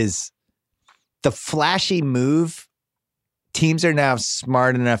is the flashy move. Teams are now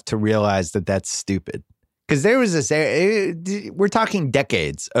smart enough to realize that that's stupid. Because there was we're talking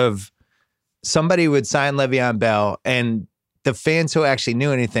decades of somebody would sign Le'Veon Bell and the fans who actually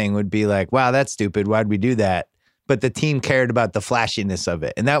knew anything would be like, wow, that's stupid. Why'd we do that? But the team cared about the flashiness of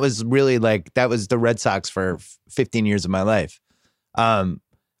it. And that was really that was the Red Sox for 15 years of my life.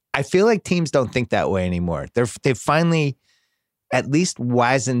 I feel like teams don't think that way anymore. They've finally at least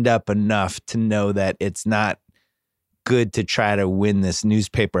wisened up enough to know that it's not good to try to win this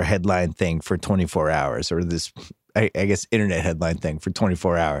newspaper headline thing for 24 hours or this, I guess, internet headline thing for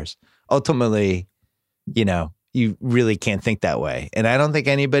 24 hours. Ultimately, you really can't think that way. And I don't think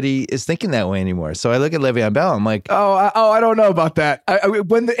anybody is thinking that way anymore. So I look at Le'Veon Bell, I'm like, I don't know about that.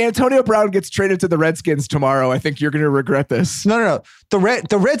 When the Antonio Brown gets traded to the Redskins tomorrow, I think you're going to regret this. No.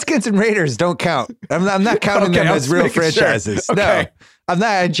 The Redskins and Raiders don't count. I'm not counting them as real franchises. Sure. Okay. No, I'm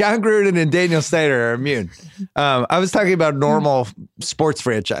not. John Gruden and Daniel Snyder are immune. I was talking about normal sports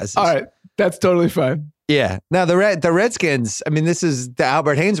franchises. All right. That's totally fine. Yeah. Now the Redskins, I mean, this is the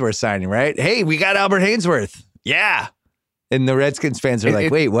Albert Hainsworth signing, right? Hey, we got Albert Hainsworth. Yeah. And the Redskins fans are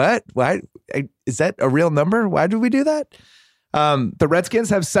wait, what? Why? Is that a real number? Why did we do that? The Redskins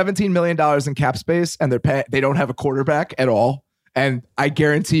have $17 million in cap space and they don't have a quarterback at all. And I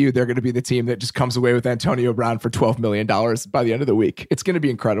guarantee you they're going to be the team that just comes away with Antonio Brown for $12 million by the end of the week. It's going to be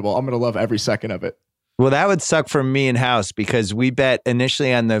incredible. I'm going to love every second of it. Well, that would suck for me and House because we bet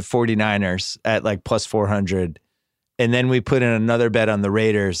initially on the 49ers at like plus 400. And then we put in another bet on the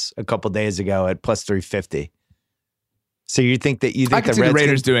Raiders a couple days ago at plus 350. So you think I can see the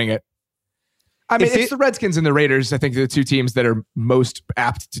Raiders doing it. I mean, it's the Redskins and the Raiders. I think the two teams that are most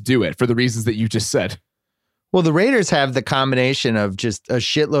apt to do it for the reasons that you just said. Well, the Raiders have the combination of just a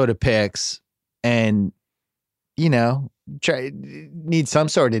shitload of picks and, need some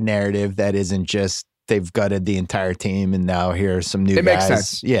sort of narrative that isn't just they've gutted the entire team and now here are some new guys. It makes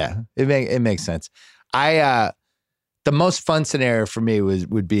sense. Yeah, it makes sense. The most fun scenario for me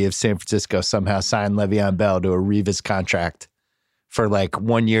would be if San Francisco somehow signed Le'Veon Bell to a Revis contract for like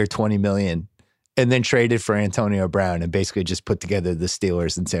 1 year, $20 million, and then traded for Antonio Brown and basically just put together the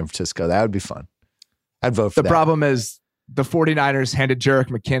Steelers in San Francisco. That would be fun. I'd vote for that. The problem is the 49ers handed Jerick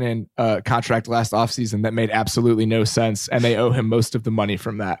McKinnon a contract last offseason that made absolutely no sense, and they owe him most of the money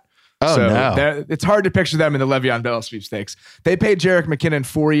from that. Oh, so no. It's hard to picture them in the Le'Veon Bell sweepstakes. They paid Jerick McKinnon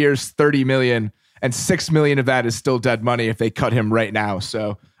 4 years, $30 million, and $6 million of that is still dead money if they cut him right now.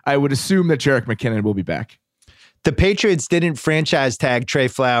 So I would assume that Jerick McKinnon will be back. The Patriots didn't franchise tag Trey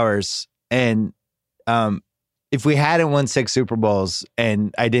Flowers, and if we hadn't won 6 Super Bowls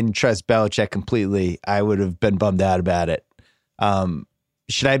and I didn't trust Belichick completely, I would have been bummed out about it.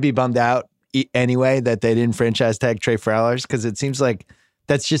 Should I be bummed out anyway that they didn't franchise tag Trey Flowers? Because it seems like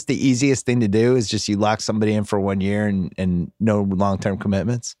that's just the easiest thing to do is just you lock somebody in for 1 year and no long-term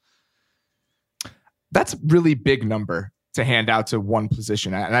commitments. That's really big number to hand out to one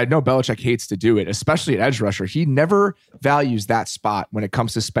position. And I know Belichick hates to do it, especially at edge rusher. He never values that spot when it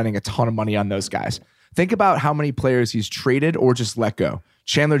comes to spending a ton of money on those guys. Think about how many players he's traded or just let go.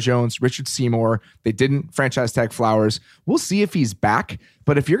 Chandler Jones, Richard Seymour. They didn't franchise tag Flowers. We'll see if he's back.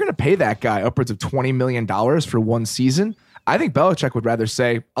 But if you're going to pay that guy upwards of $20 million for one season, I think Belichick would rather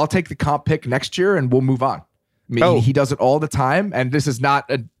say, I'll take the comp pick next year and we'll move on. I mean, he does it all the time. And this is not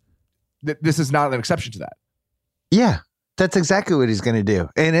an exception to that. Yeah, that's exactly what he's going to do.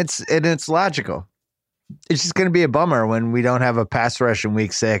 And it's logical. It's just going to be a bummer when we don't have a pass rush in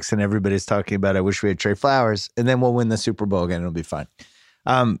week 6 and everybody's talking about, I wish we had Trey Flowers, and then we'll win the Super Bowl again. It'll be fine.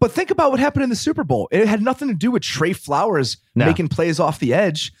 But think about what happened in the Super Bowl. It had nothing to do with Trey Flowers making plays off the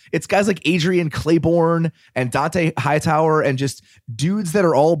edge. It's guys like Adrian Claiborne and Dante Hightower and just dudes that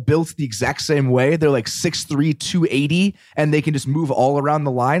are all built the exact same way. They're like 6'3", 280, and they can just move all around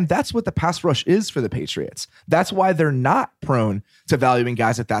the line. That's what the pass rush is for the Patriots. That's why they're not prone to valuing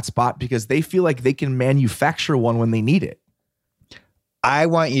guys at that spot, because they feel like they can manufacture one when they need it. I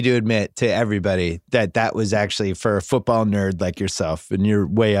want you to admit to everybody that was actually, for a football nerd like yourself, and you're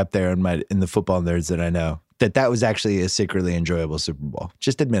way up there in the football nerds that I know, that was actually a secretly enjoyable Super Bowl.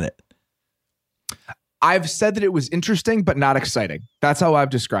 Just admit it. I've said that it was interesting, but not exciting. That's how I've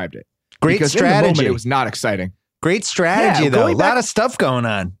described it. Great because strategy. In the moment, it was not exciting. Great strategy, though. A lot of stuff going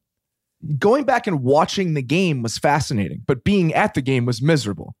on. Going back and watching the game was fascinating, but being at the game was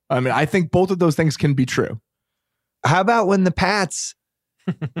miserable. I mean, I think both of those things can be true. How about when the Pats...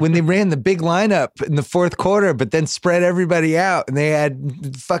 when they ran the big lineup in the fourth quarter, but then spread everybody out and they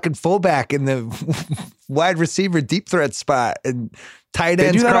had fucking fullback in the wide receiver deep threat spot and tight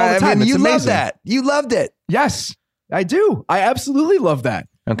ends. Do that all the time. I mean, you love that. You loved it. Yes, I do. I absolutely love that.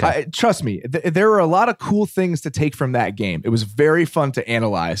 Okay. Trust me, there were a lot of cool things to take from that game. It was very fun to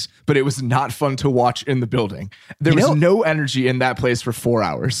analyze, but it was not fun to watch in the building. There was no energy in that place for 4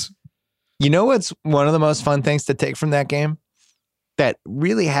 hours. You know what's one of the most fun things to take from that game? That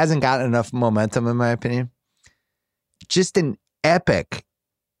really hasn't gotten enough momentum, in my opinion. Just an epic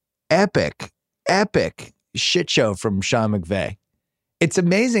shit show from Sean McVay. It's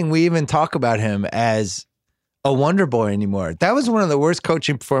amazing we even talk about him as a wonder boy anymore. That was one of the worst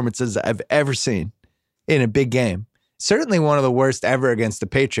coaching performances I've ever seen in a big game. Certainly one of the worst ever against the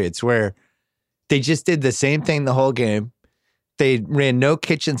Patriots, where they just did the same thing the whole game. They ran no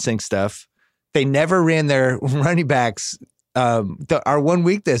kitchen sink stuff. They never ran their running backs. Our one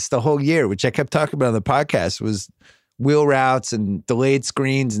weakness the whole year, which I kept talking about on the podcast, was wheel routes and delayed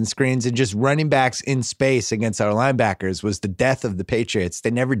screens and just running backs in space against our linebackers was the death of the Patriots.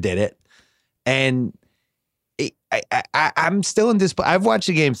 They never did it. And I'm still in disbelief. I've watched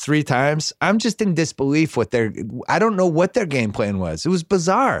the game 3 times. I'm just in disbelief I don't know what their game plan was. It was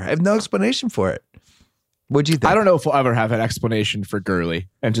bizarre. I have no explanation for it. What'd you think? I don't know if we'll ever have an explanation for Gurley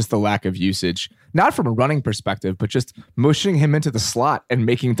and just the lack of usage, not from a running perspective, but just mushing him into the slot and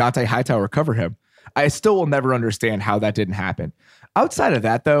making Dante Hightower cover him. I still will never understand how that didn't happen. Outside of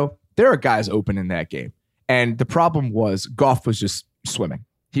that, though, there are guys open in that game. And the problem was Goff was just swimming.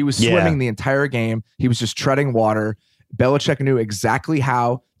 He was swimming the entire game. He was just treading water. Belichick knew exactly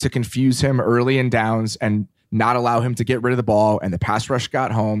how to confuse him early in downs and not allow him to get rid of the ball, and the pass rush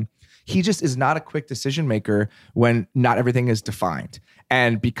got home. He just is not a quick decision maker when not everything is defined.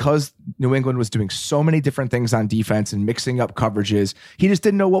 And because New England was doing so many different things on defense and mixing up coverages, he just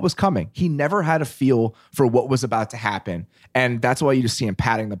didn't know what was coming. He never had a feel for what was about to happen. And that's why you just see him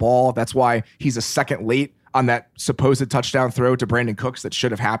patting the ball. That's why he's a second late on that supposed touchdown throw to Brandon Cooks that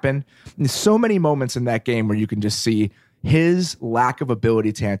should have happened. And there's so many moments in that game where you can just see his lack of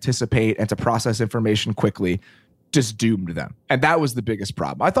ability to anticipate and to process information quickly just doomed them. And that was the biggest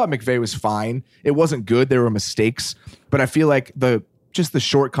problem. I thought McVay was fine. It wasn't good. There were mistakes, but I feel like the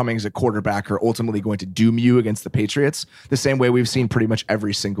shortcomings at quarterback are ultimately going to doom you against the Patriots the same way we've seen pretty much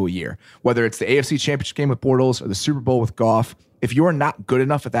every single year, whether it's the AFC Championship game with Bortles or the Super Bowl with Goff. If you're not good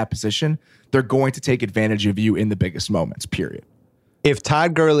enough at that position, they're going to take advantage of you in the biggest moments, period. If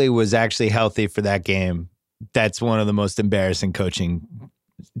Todd Gurley was actually healthy for that game, that's one of the most embarrassing coaching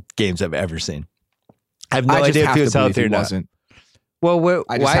games I've ever seen. I have no idea if he was healthy or not. Well,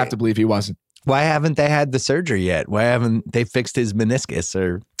 I just have to believe he wasn't. Why haven't they had the surgery yet? Why haven't they fixed his meniscus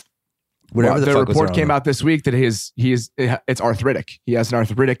or whatever the fuck was wrong? Report came out this week that it's arthritic. He has an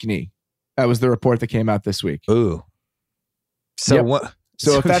arthritic knee. That was the report that came out this week. Ooh. So what?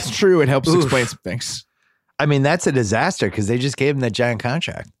 So if that's true, it helps explain some things. I mean, that's a disaster because they just gave him that giant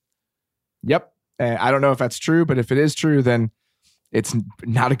contract. Yep. I don't know if that's true, but if it is true, then it's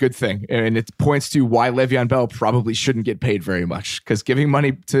not a good thing. And it points to why Le'Veon Bell probably shouldn't get paid very much, because giving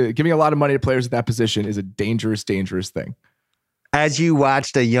a lot of money to players at that position is a dangerous, dangerous thing. As you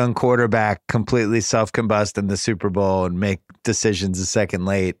watched a young quarterback completely self-combust in the Super Bowl and make decisions a second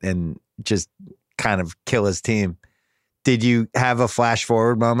late and just kind of kill his team, did you have a flash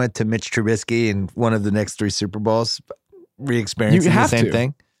forward moment to Mitch Trubisky in one of the next 3 Super Bowls, re-experiencing the same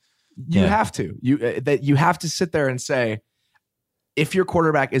thing? You have to. You have to sit there and say, if your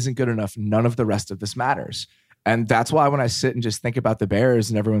quarterback isn't good enough, none of the rest of this matters. And that's why when I sit and just think about the Bears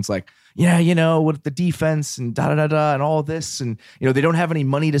and everyone's like, yeah, with the defense and and all this, and they don't have any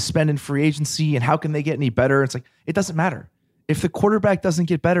money to spend in free agency, and how can they get any better? It's like, it doesn't matter. If the quarterback doesn't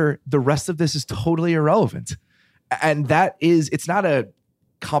get better, the rest of this is totally irrelevant. And it's not a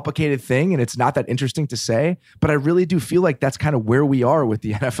complicated thing, and it's not that interesting to say, but I really do feel like that's kind of where we are with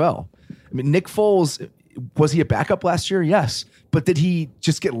the NFL. I mean, Nick Foles, was he a backup last year? Yes. But did he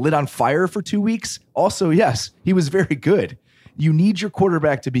just get lit on fire for 2 weeks? Also, yes. He was very good. You need your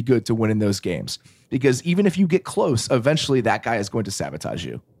quarterback to be good to win in those games, because even if you get close, eventually that guy is going to sabotage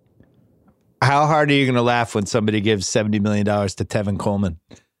you. How hard are you going to laugh when somebody gives $70 million to Tevin Coleman?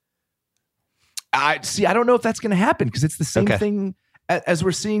 I don't know if that's going to happen, because it's the same thing as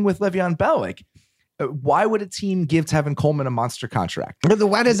we're seeing with Le'Veon Bell. Like, why would a team give Tevin Coleman a monster contract?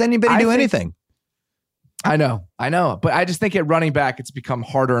 Why does anybody do anything? I know. But I just think at running back, it's become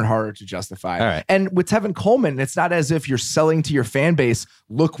harder and harder to justify. All right. And with Tevin Coleman, it's not as if you're selling to your fan base,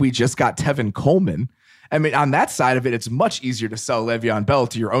 look, we just got Tevin Coleman. I mean, on that side of it, it's much easier to sell Le'Veon Bell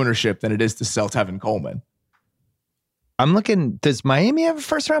to your ownership than it is to sell Tevin Coleman. I'm looking, does Miami have a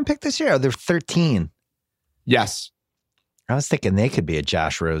first-round pick this year? Oh, they're 13. Yes. I was thinking they could be a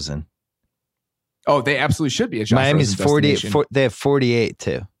Josh Rosen. Oh, they absolutely should be a Josh Miami's Rosen 40. They have 48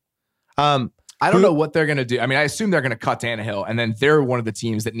 too. I don't know what they're going to do. I mean, I assume they're going to cut Tannehill, and then they're one of the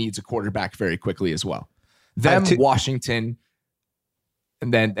teams that needs a quarterback very quickly as well. Washington,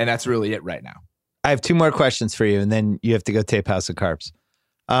 and that's really it right now. I have 2 more questions for you, and then you have to go tape House of Carbs.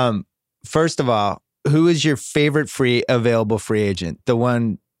 First of all, who is your favorite available free agent? The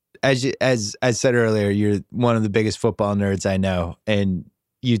one, as I said earlier, you're one of the biggest football nerds I know, and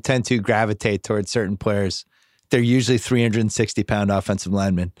you tend to gravitate towards certain players. They're usually 360-pound offensive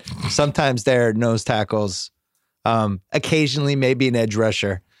linemen. Sometimes they're nose tackles. Occasionally, maybe an edge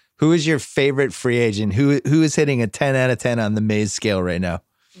rusher. Who is your favorite free agent? Who is hitting a 10 out of 10 on the Mays scale right now?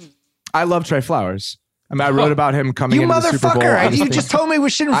 I love Trey Flowers. I mean, I wrote about him coming into the Super Bowl. You motherfucker! You just told me we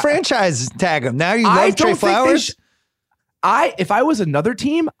shouldn't franchise tag him. Now you love Trey Flowers? If I was another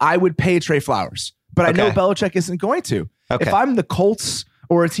team, I would pay Trey Flowers. But I know Belichick isn't going to. Okay. If I'm the Colts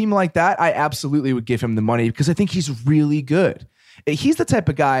or a team like that, I absolutely would give him the money, because I think he's really good. He's the type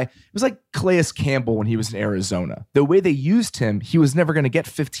of guy, it was like Calais Campbell when he was in Arizona. The way they used him, he was never going to get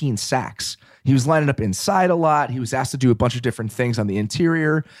 15 sacks. He was lining up inside a lot. He was asked to do a bunch of different things on the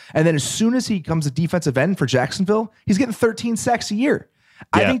interior. And then as soon as he becomes a defensive end for Jacksonville, he's getting 13 sacks a year.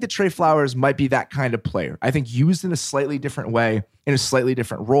 Yeah. I think that Trey Flowers might be that kind of player. I think used in a slightly different way, in a slightly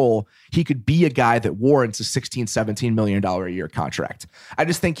different role, he could be a guy that warrants a $16, $17 million a year contract. I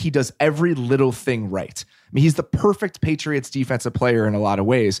just think he does every little thing right. I mean, he's the perfect Patriots defensive player in a lot of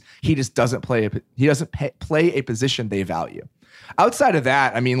ways. He just doesn't play a position they value. Outside of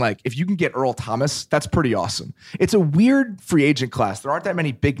that, I mean, like, if you can get Earl Thomas, that's pretty awesome. It's a weird free agent class. There aren't that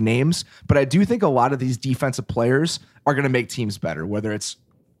many big names, but I do think a lot of these defensive players are going to make teams better, whether it's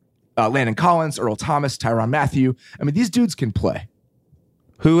Landon Collins, Earl Thomas, Tyrann Mathieu. I mean, these dudes can play.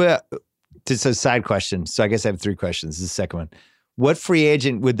 Just a side question. So I guess I have 3 questions. This is the second one. What free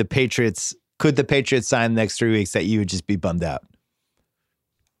agent would the Patriots could the Patriots sign the next 3 weeks that you would just be bummed out?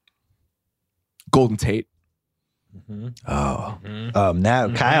 Golden Tate. Now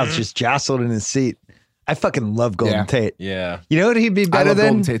Kyle's just jostled in his seat. I fucking love Golden Tate. Yeah. You know what he'd be I better love than?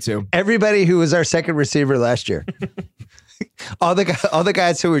 Golden Tate too. Everybody who was our second receiver last year. all the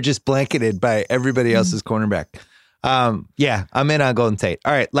guys who were just blanketed by everybody else's cornerback. Yeah, I'm in on Golden Tate.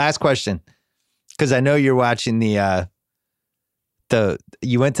 All right, last question. Because I know you're watching you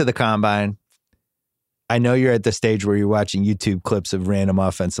went to the combine. I know you're at the stage where you're watching YouTube clips of random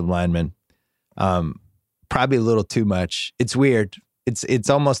offensive linemen. Probably a little too much. It's weird. It's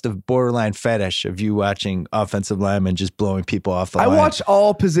almost a borderline fetish of you watching offensive linemen just blowing people off the line. I watch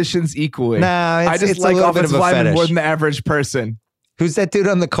all positions equally. No, I just like offensive linemen more than the average person. Who's that dude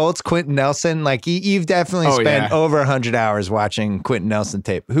on the Colts? Quentin Nelson. Like you've definitely spent over 100 hours watching Quentin Nelson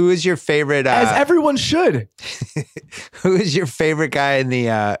tape. Who is your favorite? As everyone should. Who is your favorite guy in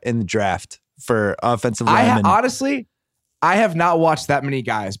the draft for offensive linemen? Honestly, I have not watched that many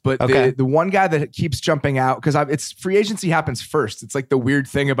guys, but the one guy that keeps jumping out, because it's free agency happens first. It's like the weird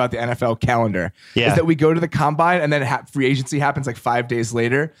thing about the NFL calendar is that we go to the combine and then free agency happens like 5 days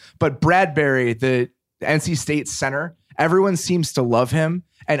later. But Bradbury, the NC State center, everyone seems to love him.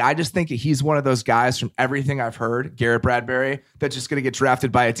 And I just think he's one of those guys from everything I've heard, Garrett Bradbury, that's just going to get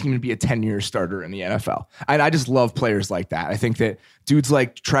drafted by a team and be a 10-year starter in the NFL. And I just love players like that. I think that dudes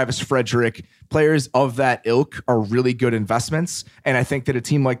like Travis Frederick, players of that ilk are really good investments. And I think that a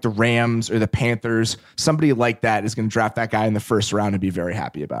team like the Rams or the Panthers, somebody like that is going to draft that guy in the first round and be very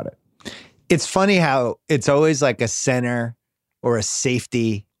happy about it. It's funny how it's always like a center or a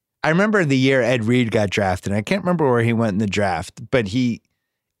safety. I remember the year Ed Reed got drafted. I can't remember where he went in the draft, but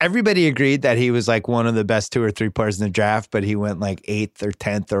everybody agreed that he was like one of the best 2 or 3 players in the draft, but he went like 8th or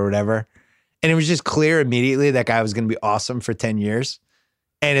 10th or whatever. And it was just clear immediately that guy was going to be awesome for 10 years.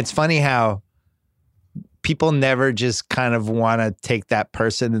 And it's funny how people never just kind of want to take that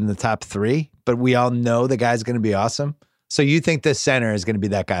person in the top 3, but we all know the guy's going to be awesome. So you think the center is going to be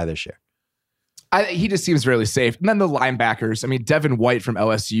that guy this year? He just seems really safe. And then the linebackers, I mean, Devin White from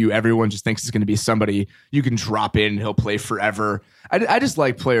LSU, everyone just thinks is going to be somebody you can drop in. He'll play forever. I just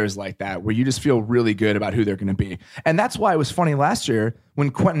like players like that where you just feel really good about who they're going to be. And that's why it was funny last year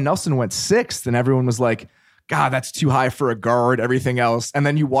when Quentin Nelson went 6th and everyone was like, God, that's too high for a guard, everything else. And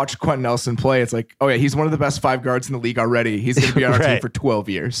then you watch Quentin Nelson play. It's like, oh yeah, he's one of the best 5 guards in the league already. He's going to be on our team for 12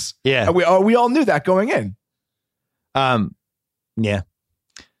 years. Yeah. And we all knew that going in. Yeah.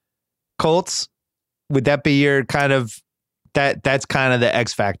 Colts. Would that be your kind of that's kind of the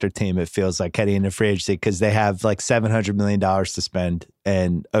X factor team? It feels like heading into free agency because they have like $700 million to spend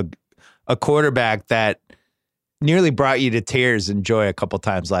and a quarterback that nearly brought you to tears and joy a couple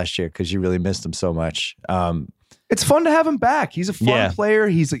times last year because you really missed him so much. It's fun to have him back. He's a fun player.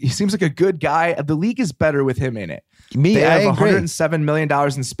 He seems like a good guy. The league is better with him in it. They have $107 million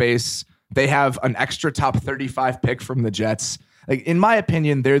in space. They have an extra top 35 pick from the Jets. Like, in my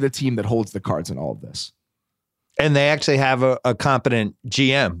opinion, they're the team that holds the cards in all of this. And they actually have a competent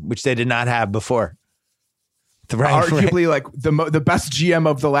GM, which they did not have before. Arguably, like the best GM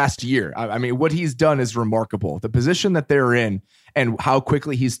of the last year. I mean, what he's done is remarkable. The position that they're in and how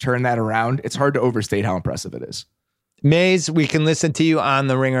quickly he's turned that around, it's hard to overstate how impressive it is. Mays, we can listen to you on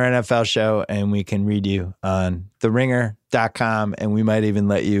the Ringer NFL show, and we can read you on theringer.com, and we might even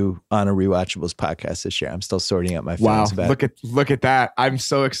let you on a Rewatchables podcast this year. I'm still sorting out my feelings about it. Look at that. I'm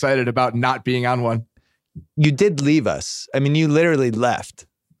so excited about not being on one. You did leave us. I mean, you literally left.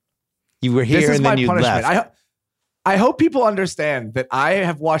 You were here and then you left. I hope people understand that I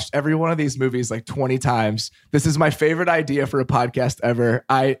have watched every one of these movies like 20 times. This is my favorite idea for a podcast ever.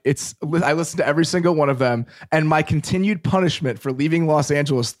 I listen to every single one of them. And my continued punishment for leaving Los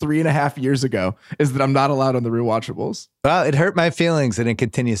Angeles 3.5 years ago is that I'm not allowed on the Rewatchables. Well, it hurt my feelings and it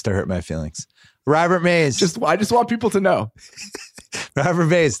continues to hurt my feelings. Robert Mays. I just want people to know. Robert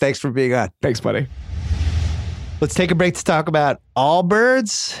Mays, thanks for being on. Thanks, buddy. Let's take a break to talk about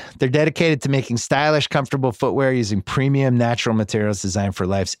Allbirds. They're dedicated to making stylish, comfortable footwear using premium natural materials designed for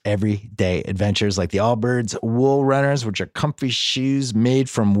life's everyday adventures, like the Allbirds Wool Runners, which are comfy shoes made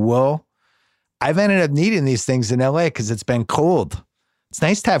from wool. I've ended up needing these things in LA because it's been cold. It's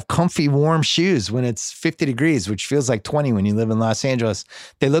nice to have comfy, warm shoes when it's 50 degrees, which feels like 20 when you live in Los Angeles.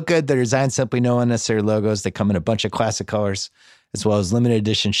 They look good. They're designed simply, no unnecessary logos. They come in a bunch of classic colors, as well as limited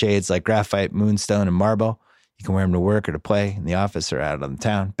edition shades like graphite, moonstone, and marble. You can wear them to work or to play in the office or out on the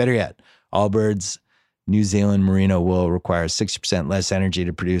town. Better yet, Allbirds New Zealand merino wool requires 60% less energy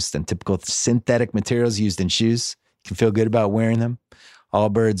to produce than typical synthetic materials used in shoes. You can feel good about wearing them.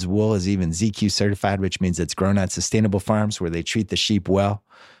 Allbirds wool is even ZQ certified, which means it's grown on sustainable farms where they treat the sheep well.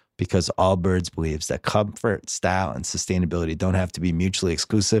 because Allbirds believes that comfort, style, and sustainability don't have to be mutually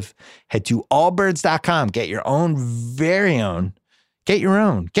exclusive. Head to allbirds.com. Get your very own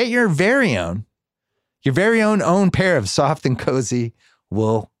pair of soft and cozy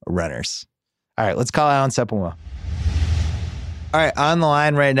wool runners. All right, let's call Alan Sepinwall. All right, on the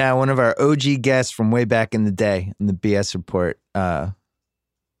line right now, one of our OG guests from way back in the day in the BS Report, the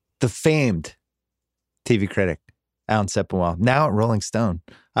famed TV critic, Alan Sepinwall, now at Rolling Stone,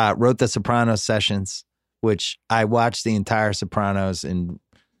 wrote the Sopranos sessions, which I watched the entire Sopranos in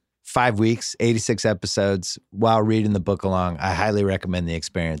 5 weeks, 86 episodes, while reading the book along. I highly recommend the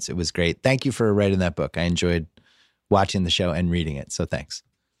experience. It was great. Thank you for writing that book. I enjoyed watching the show and reading it, so thanks.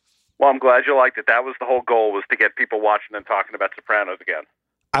 Well, I'm glad you liked it. That was the whole goal, was to get people watching and talking about Sopranos again.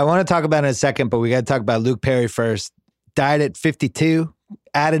 I want to talk about it in a second, but we got to talk about Luke Perry first. Died at 52,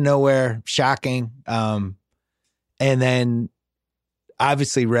 out of nowhere, shocking. And then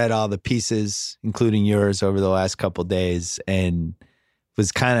obviously read all the pieces, including yours, over the last couple of days, and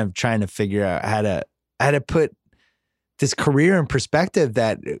was kind of trying to figure out how to put this career in perspective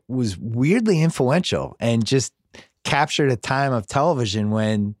that was weirdly influential and just captured a time of television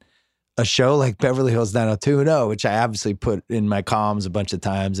when a show like Beverly Hills 90210, which I obviously put in my columns a bunch of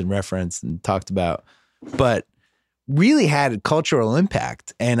times and referenced and talked about, but really had a cultural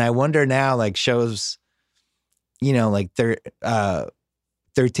impact. And I wonder now, like shows, you know, like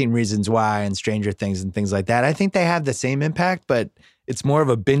 13 Reasons Why and Stranger Things and things like that, I think they have the same impact, but it's more of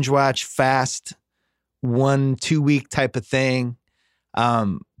a binge watch, fast, 1-2 week type of thing.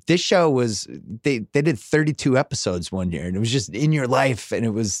 This show was, they did 32 episodes one year, and it was just in your life, and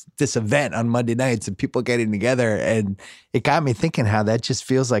it was this event on Monday nights and people getting together, and it got me thinking how that just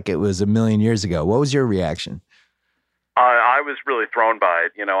feels like it was a million years ago. What was your reaction? I was really thrown by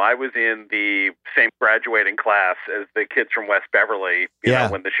it. You know, I was in the same graduating class as the kids from West Beverly, you know,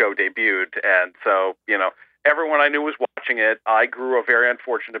 when the show debuted. And so, you know, everyone I knew was watching it. I grew a very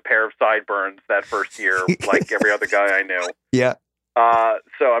unfortunate pair of sideburns that first year, like every other guy I knew. Yeah.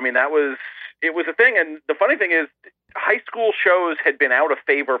 So, I mean, it was a thing. And the funny thing is, high school shows had been out of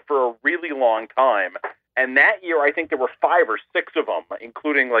favor for a really long time. And that year, I think there were 5 or 6 of them,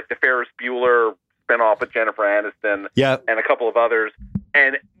 including like the Ferris Bueller spinoff with Jennifer Aniston and a couple of others.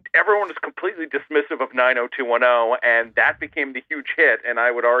 And everyone was completely dismissive of 90210, and that became the huge hit. And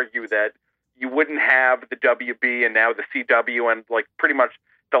I would argue that you wouldn't have the WB and now the CW and like pretty much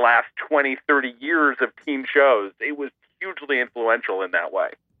the last 20, 30 years of teen shows. It was hugely influential in that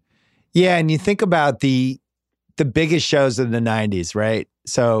way. Yeah, and you think about the biggest shows in the 90s, right?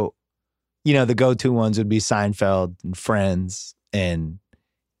 So, you know, the go-to ones would be Seinfeld and Friends and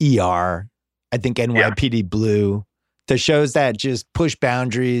ER. I think NYPD Blue. The shows that just pushed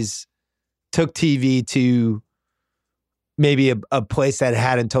boundaries, took TV to maybe a place that it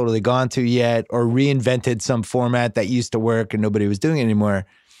hadn't totally gone to yet, or reinvented some format that used to work and nobody was doing it anymore.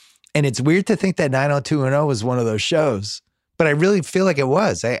 And it's weird to think that 90210 was one of those shows, but I really feel like it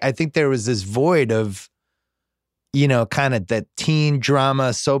was. I think there was this void of, you know, kind of that teen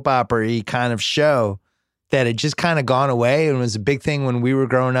drama, soap opera-y kind of show that had just kind of gone away, and was a big thing when we were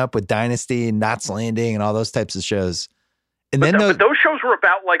growing up with Dynasty and Knots Landing and all those types of shows. And but then those shows were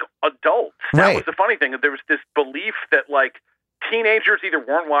about like adults. That Right. was the funny thing. There was this belief that like teenagers either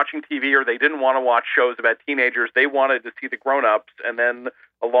weren't watching TV or they didn't want to watch shows about teenagers. They wanted to see the grown-ups. And then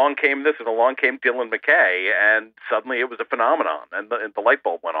along came this, and along came Dylan McKay, and suddenly it was a phenomenon, and the light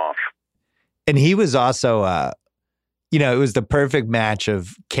bulb went off. And he was also, you know, it was the perfect match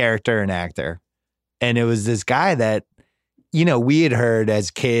of character and actor. And it was this guy that, you know, we had heard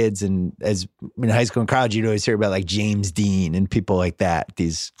as kids and as in high school and college, you'd always hear about like James Dean and people like that,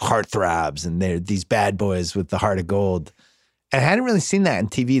 these heartthrobs, and they're these bad boys with the heart of gold. And I hadn't really seen that in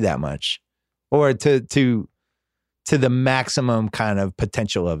TV that much, or to the maximum kind of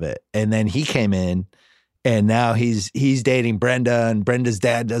potential of it. And then he came in, and now he's dating Brenda, and Brenda's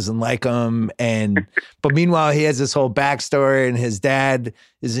dad doesn't like him. But meanwhile, he has this whole backstory, and his dad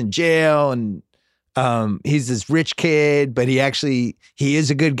is in jail, and he's this rich kid, but he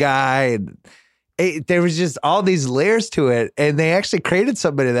is a good guy. And there was just all these layers to it. And they actually created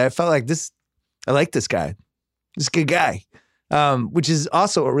somebody that I felt like I like this guy. This good guy, which is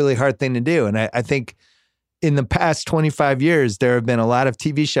also a really hard thing to do. And I think in the past 25 years, there have been a lot of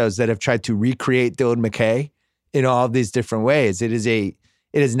TV shows that have tried to recreate Dylan McKay in all of these different ways. It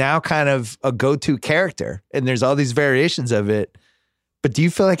is now kind of a go-to character, and there's all these variations of it. But do you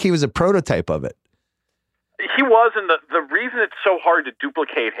feel like he was a prototype of it? He was, and the reason it's so hard to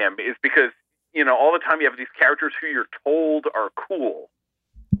duplicate him is because, you know, all the time you have these characters who you're told are cool,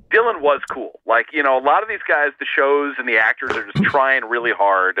 Dylan was cool. Like, a lot of these guys, the shows and the actors are just trying really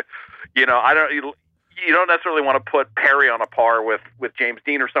hard. You don't necessarily want to put Perry on a par with James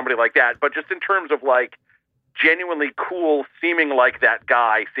Dean or somebody like that, but just in terms of like genuinely cool, seeming like that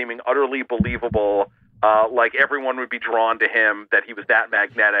guy, seeming utterly believable, like everyone would be drawn to him, that he was that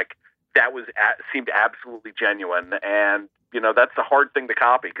magnetic, that seemed absolutely genuine. And, that's the hard thing to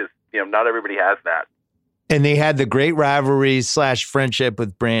copy because, not everybody has that. And they had the great rivalry / friendship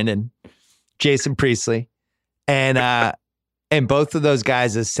with Brandon, Jason Priestley, and both of those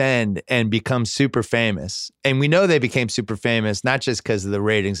guys ascend and become super famous. And we know they became super famous not just because of the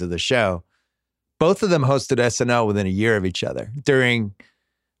ratings of the show. Both of them hosted SNL within a year of each other during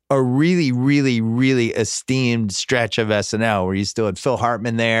a really, really, really esteemed stretch of SNL where you still had Phil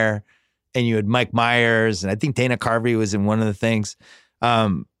Hartman there and you had Mike Myers, and I think Dana Carvey was in one of the things.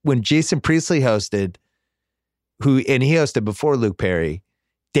 When Jason Priestley hosted, he hosted before Luke Perry,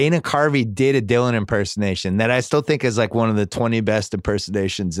 Dana Carvey did a Dylan impersonation that I still think is like one of the 20 best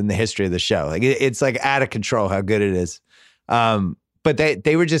impersonations in the history of the show. Like it's like out of control how good it is. But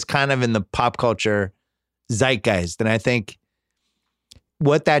they were just kind of in the pop culture zeitgeist. And I think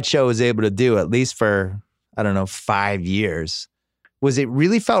what that show was able to do, at least for, 5 years, was it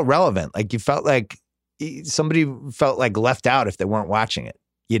really felt relevant. Like you felt like somebody felt like left out if they weren't watching it.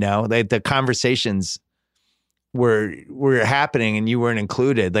 The conversations were happening and you weren't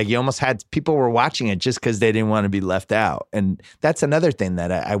included. Like you almost had people were watching it just because they didn't want to be left out. And that's another thing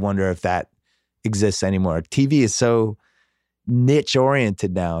that I wonder if that exists anymore. TV is so niche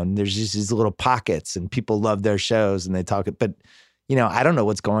oriented now, and there's just these little pockets, and people love their shows and they talk it. But I don't know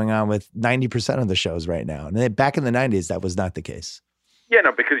what's going on with 90% of the shows right now. And then back in the 90s, that was not the case. Yeah,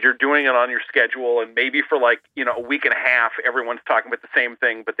 no, because you're doing it on your schedule, and maybe for like a week and a half, everyone's talking about the same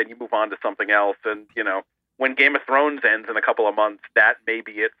thing, but then you move on to something else, and when Game of Thrones ends in a couple of months, that may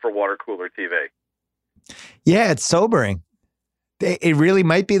be it for water cooler TV. Yeah, it's sobering. It really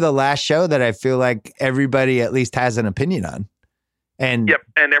might be the last show that I feel like everybody at least has an opinion on. And yep,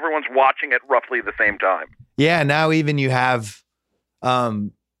 and everyone's watching it roughly the same time. Yeah, now even you have,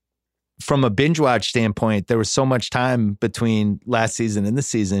 from a binge watch standpoint, there was so much time between last season and this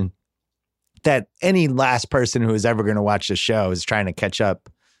season that any last person who is ever going to watch the show is trying to catch up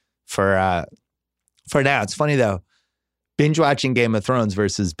for now. It's funny though, binge watching Game of Thrones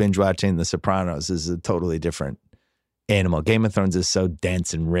versus binge watching The Sopranos is a totally different animal. Game of Thrones is so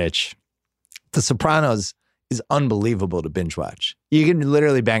dense and rich. The Sopranos is unbelievable to binge watch. You can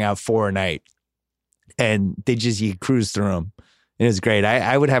literally bang out 4 a night and you cruise through them. It was great.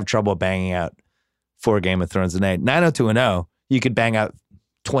 I would have trouble banging out 4 Game of Thrones a night. 90210, you could bang out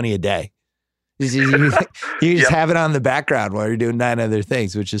 20 a day. You just have it on the background while you're doing 9 other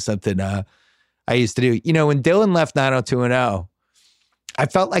things, which is something I used to do. When Dylan left 90210, I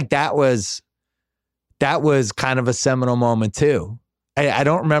felt like that was kind of a seminal moment too. I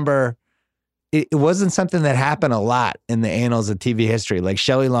don't remember. It wasn't something that happened a lot in the annals of TV history. Like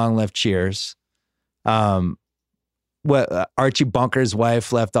Shelley Long left Cheers. Archie Bunker's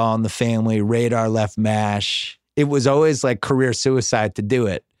wife left All in the Family. Radar left MASH. It was always like career suicide to do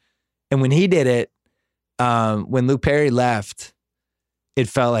it. And when he did it, when Luke Perry left, it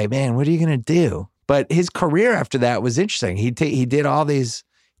felt like, man, what are you going to do? But his career after that was interesting. He did all these,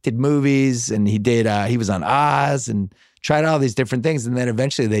 did movies, and he was on Oz and tried all these different things. And then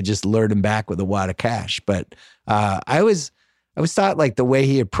eventually they just lured him back with a wad of cash. But I always thought like the way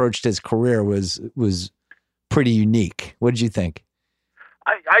he approached his career was pretty unique. What did you think?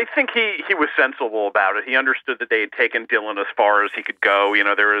 I think he was sensible about it. He understood that they had taken Dylan as far as he could go.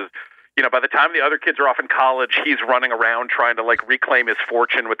 There was, by the time the other kids are off in college, he's running around trying to like reclaim his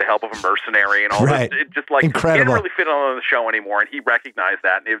fortune with the help of a mercenary and all right. this. It just like incredible. He didn't really fit on the show anymore, and he recognized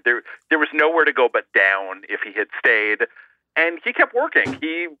that. And there was nowhere to go but down if he had stayed. And he kept working.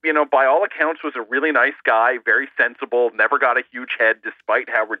 He, by all accounts, was a really nice guy, very sensible, never got a huge head despite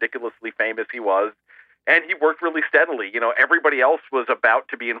how ridiculously famous he was. And he worked really steadily. Everybody else was about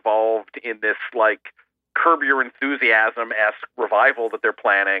to be involved in this like Curb Your Enthusiasm-esque revival that they're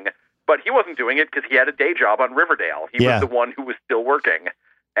planning. But he wasn't doing it because he had a day job on Riverdale. He was the one who was still working.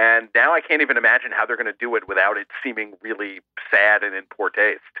 And now I can't even imagine how they're going to do it without it seeming really sad and in poor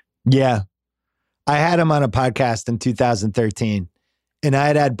taste. Yeah. I had him on a podcast in 2013, and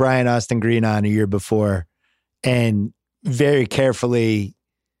I had Brian Austin Green on a year before and very carefully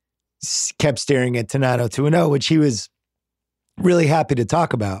kept steering it to 90210, which he was really happy to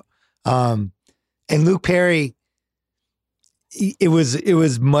talk about. And Luke Perry, it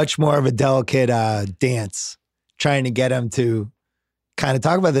was much more of a delicate dance trying to get him to kind of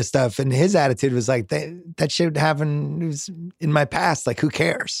talk about this stuff. And his attitude was like, that shit happened. It was in my past. Like, who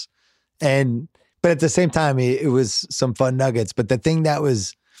cares? But at the same time, it was some fun nuggets. But the thing that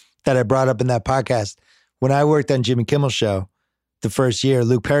I brought up in that podcast, when I worked on Jimmy Kimmel's show, the first year,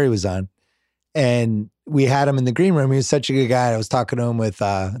 Luke Perry was on, and we had him in the green room. He was such a good guy. I was talking to him with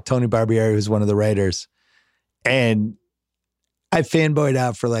Tony Barbieri, who's one of the writers, and I fanboyed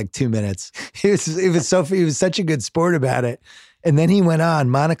out for like 2 minutes. He was such a good sport about it. And then he went on.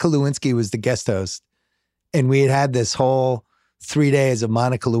 Monica Lewinsky was the guest host, and we had this whole 3 days of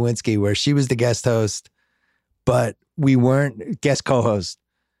Monica Lewinsky where she was the guest host, but we weren't guest co-host,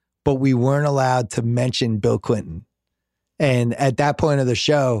 but we weren't allowed to mention Bill Clinton. And at that point of the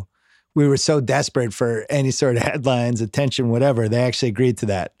show, we were so desperate for any sort of headlines, attention, whatever. They actually agreed to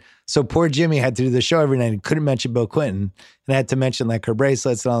that. So poor Jimmy had to do the show every night and couldn't mention Bill Clinton, and I had to mention like her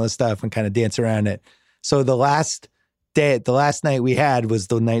bracelets and all this stuff and kind of dance around it. So the last night we had was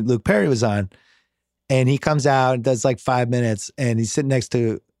the night Luke Perry was on, and he comes out and does like 5 minutes, and he's sitting next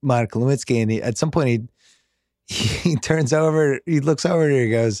to Monica Lewinsky, and at some point he turns over, he looks over and he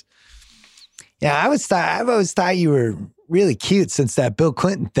goes, "Yeah, I've always thought you were really cute since that Bill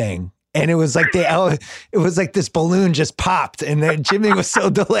Clinton thing." And it was like this balloon just popped, and then Jimmy was so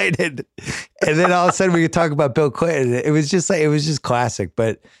delighted. And then all of a sudden we could talk about Bill Clinton. It was just classic.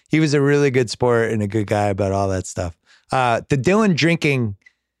 But he was a really good sport and a good guy about all that stuff. The Dylan drinking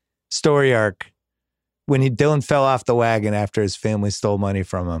story arc, when Dylan fell off the wagon after his family stole money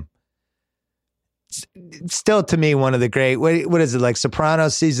from him. Still, to me, one of the great, what is it, like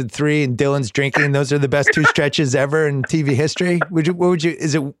Sopranos season 3 and Dylan's drinking? Those are the best 2 stretches ever in TV history.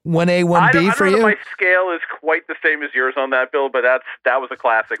 Is it 1A, 1B for you? I don't know if my scale is quite the same as yours on that, Bill, but that was a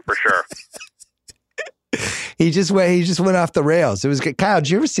classic for sure. He just went off the rails. It was good. Kyle,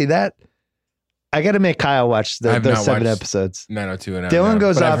 did you ever see that? I got to make Kyle watch those 7 episodes. 902 and Dylan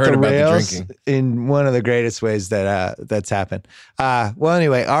goes off the rails in one of the greatest ways that's happened. Well,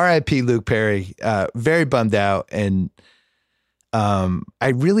 anyway, R.I.P. Luke Perry. Very bummed out, and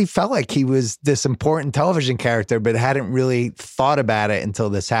I really felt like he was this important television character, but hadn't really thought about it until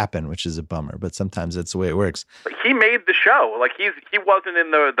this happened, which is a bummer. But sometimes that's the way it works. He made the show. Like he wasn't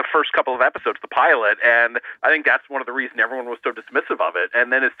in the first couple of episodes, the pilot, and I think that's one of the reasons everyone was so dismissive of it.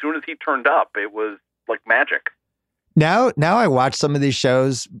 And then as soon as he turned up, it was like magic. Now I watch some of these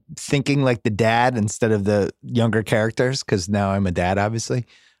shows thinking like the dad instead of the younger characters, because now I'm a dad, obviously.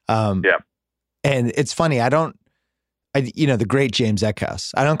 Yeah. And it's funny. The great James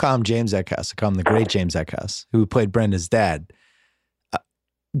Eckhouse. I don't call him James Eckhouse. I call him the great James Eckhouse, who played Brenda's dad.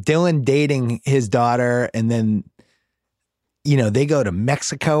 Dylan dating his daughter, and then, they go to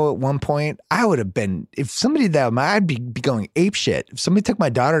Mexico at one point. I would have been, if somebody did that, I'd be going apeshit. If somebody took my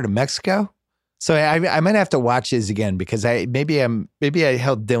daughter to Mexico. So I might have to watch his again, because maybe I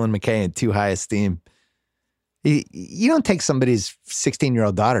held Dylan McKay in too high esteem. You don't take somebody's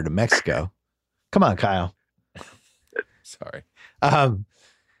 16-year-old daughter to Mexico. Come on, Kyle. Sorry.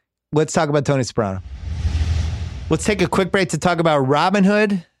 Let's talk about Tony Soprano. Let's take a quick break to talk about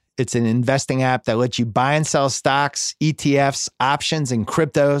Robinhood. It's an investing app that lets you buy and sell stocks, ETFs, options, and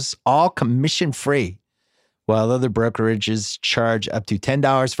cryptos, all commission-free. While other brokerages charge up to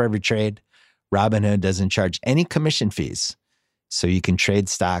 $10 for every trade, Robinhood doesn't charge any commission fees, so you can trade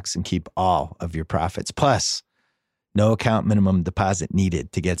stocks and keep all of your profits. Plus, no account minimum deposit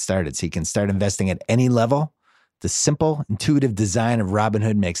needed to get started, so you can start investing at any level. The simple, intuitive design of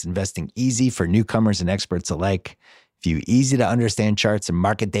Robinhood makes investing easy for newcomers and experts alike. View easy-to-understand charts and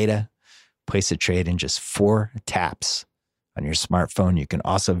market data. Place a trade in just 4 taps. On your smartphone, you can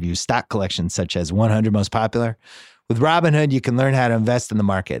also view stock collections such as 100 most popular. With Robinhood, you can learn how to invest in the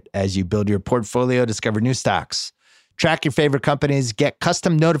market. As you build your portfolio, discover new stocks. Track your favorite companies. Get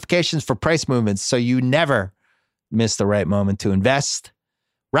custom notifications for price movements so you never miss the right moment to invest.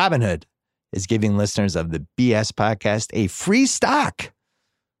 Robinhood is giving listeners of the BS podcast a free stock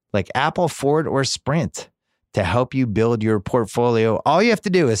like Apple, Ford, or Sprint to help you build your portfolio. All you have to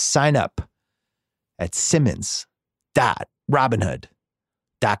do is sign up at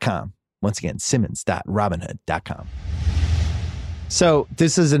simmons.robinhood.com. Once again, simmons.robinhood.com. So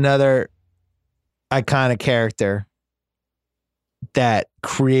this is another iconic character that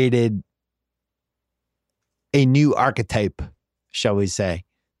created a new archetype, shall we say,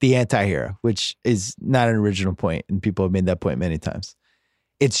 the anti-hero, which is not an original point, and people have made that point many times.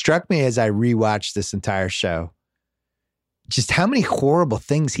 It struck me as I rewatched this entire show, just how many horrible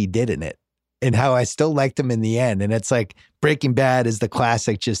things he did in it, and how I still liked him in the end. And it's like Breaking Bad is the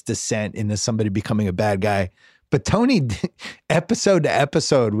classic just descent into somebody becoming a bad guy. But Tony, episode to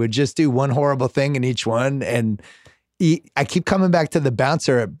episode, would just do one horrible thing in each one. And I keep coming back to the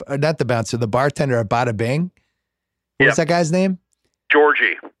the bartender at Bada Bing. What was that guy's name?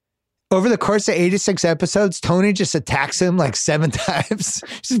 Georgie. Over the course of 86 episodes, Tony just attacks him like 7 times,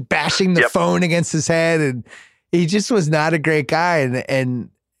 just bashing the phone against his head. And he just was not a great guy. And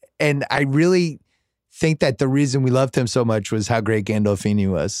I really think that the reason we loved him so much was how great Gandolfini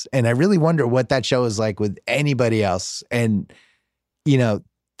was. And I really wonder what that show was like with anybody else. And, you know,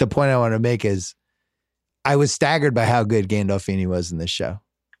 the point I want to make is I was staggered by how good Gandolfini was in this show.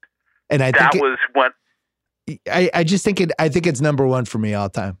 And I think I just think I think it's number one for me all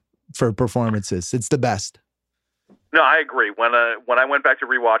time for performances. It's the best. No, I agree. When I went back to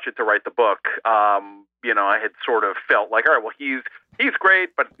rewatch it to write the book, you know, I had sort of felt like, all right, well, he's great,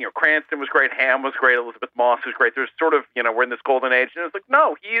 but you know, Cranston was great, Ham was great, Elizabeth Moss was great. There's sort of, you know, we're in this golden age, and it's like,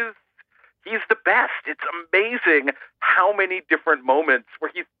 no, he's the best. It's amazing how many different moments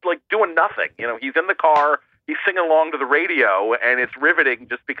where he's like doing nothing. You know, he's in the car, he's singing along to the radio, and it's riveting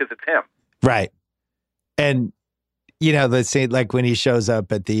just because it's him. Right. And you know, let's say like when he shows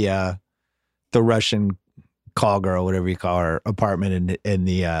up at the Russian call girl, whatever you call her, apartment, and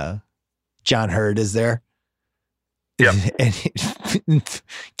the John Hurd is there. Yep. And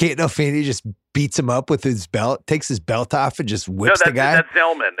Gandolfini just beats him up with his belt, takes his belt off, and just whips the guy. That's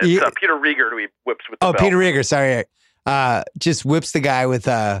Zellman. It's Peter Rieger who he whips with the belt. Oh, Peter Rieger, sorry. Just whips the guy with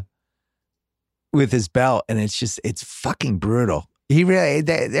his belt, and it's fucking brutal. He really,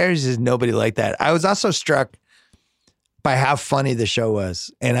 there's just nobody like that. I was also struck by how funny the show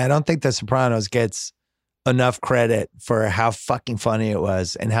was. And I don't think The Sopranos gets enough credit for how fucking funny it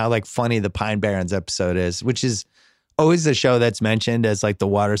was and how like funny the Pine Barrens episode is, which is always the show that's mentioned as like the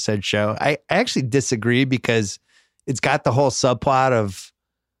watershed show. I actually disagree because it's got the whole subplot of,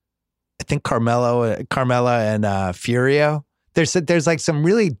 I think Carmela and Furio. There's like some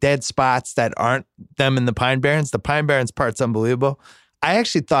really dead spots that aren't them in the Pine Barrens. The Pine Barrens part's unbelievable. I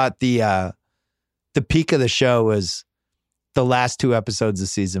actually thought the peak of the show was the last 2 episodes of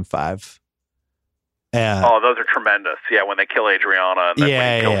season 5. Those are tremendous. Yeah, when they kill Adriana and then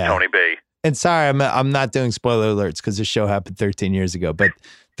when he kills Tony B. And sorry, I'm not doing spoiler alerts because the show happened 13 years ago. But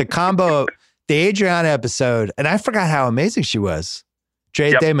the combo, the Adriana episode, and I forgot how amazing she was.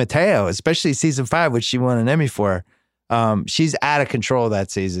 Dre De Matteo, especially season 5, which she won an Emmy for. She's out of control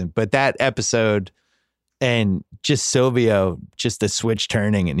that season. But that episode and just Silvio, just the switch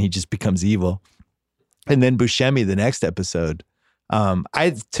turning and he just becomes evil. And then Buscemi, the next episode.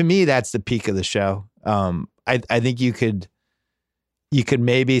 To me, that's the peak of the show. I think you could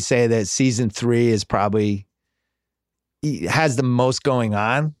maybe say that season 3 is probably has the most going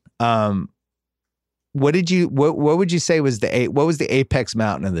on. What would you say was what was the apex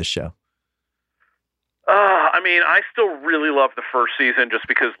mountain of the show? I mean, I still really love the first season just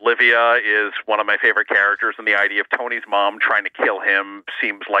because Livia is one of my favorite characters, and the idea of Tony's mom trying to kill him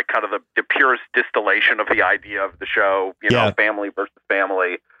seems like kind of the purest distillation of the idea of the show, you know, family versus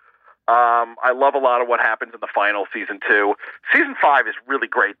family. I love a lot of what happens in the final season 2. Season 5 is really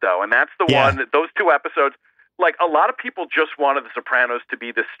great, though, and that's the one, those 2 episodes, like a lot of people just wanted The Sopranos to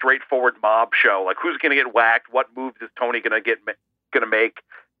be this straightforward mob show, like who's going to get whacked, what moves is Tony going to make.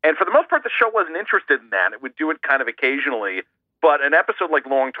 And for the most part, the show wasn't interested in that. It would do it kind of occasionally. But an episode like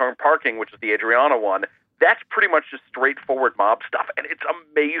Long-Term Parking, which is the Adriana one, that's pretty much just straightforward mob stuff. And it's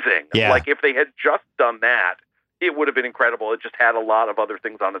amazing. Yeah. Like, if they had just done that, it would have been incredible. It just had a lot of other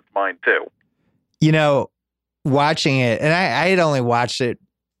things on its mind, too. You know, watching it, and I had only watched it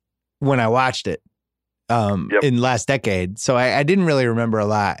when I watched it in last decade. So I didn't really remember a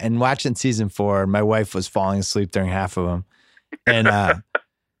lot. And watching season 4, my wife was falling asleep during half of them. And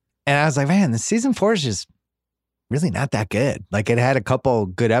and I was like, man, the season 4 is just really not that good. Like, it had a couple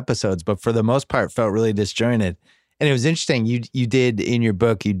good episodes, but for the most part felt really disjointed. And it was interesting. You did in your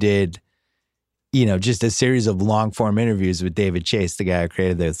book, you did, you know, just a series of long form interviews with David Chase, the guy who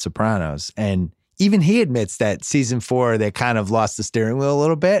created The Sopranos. And even he admits that season 4, they kind of lost the steering wheel a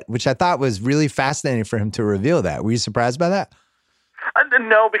little bit, which I thought was really fascinating for him to reveal that. Were you surprised by that?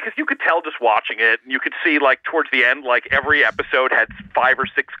 No, because you could tell just watching it, and you could see, like, towards the end, like, every episode had 5 or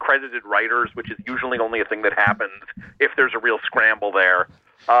 6 credited writers, which is usually only a thing that happens if there's a real scramble there.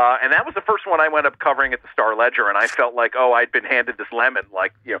 And that was the first one I went up covering at the Star Ledger, and I felt like, I'd been handed this lemon.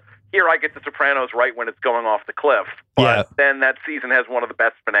 Like, you know, here I get The Sopranos right when it's going off the cliff. But then that season has one of the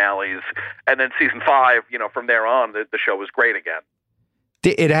best finales. And then season 5, you know, from there on, the show was great again.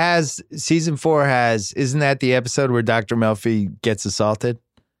 It has, season 4 has, isn't that the episode where Dr. Melfi gets assaulted?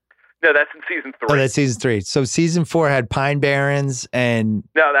 No, that's in season 3. Oh, that's season 3. So season 4 had Pine Barrens and...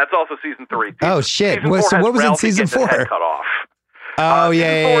 No, that's also season 3. Oh, shit. So what was in season 4? Cut off. Oh, Season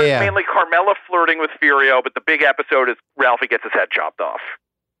yeah, 4 yeah. is mainly Carmela flirting with Furio, but the big episode is Ralphie gets his head chopped off.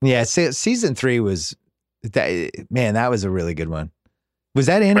 Yeah, season 3 was, that was a really good one. Was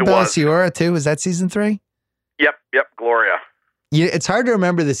that Annabella Sciorra too? Was that season 3? Yep, Gloria. Yeah, it's hard to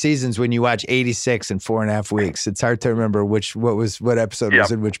remember the seasons when you watch 86 in 4.5 weeks. It's hard to remember what episode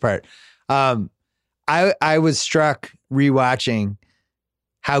was in which part. I was struck rewatching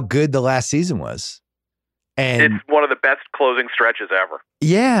how good the last season was. And it's one of the best closing stretches ever.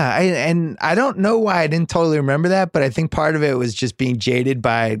 Yeah, and I don't know why I didn't totally remember that, but I think part of it was just being jaded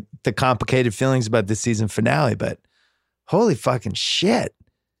by the complicated feelings about the season finale. But holy fucking shit.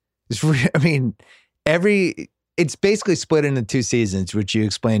 It's basically split into 2 seasons, which you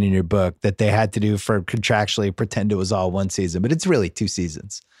explain in your book that they had to do for contractually pretend it was all one season, but it's really 2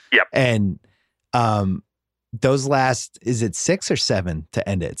 seasons. Yep. And those last, is it 6 or 7 to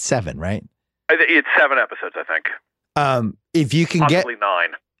end it? 7, right? It's 7 episodes, I think. If you can possibly 9.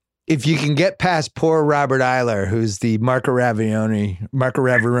 If you can get past poor Robert Eiler, who's the Marco Ravioni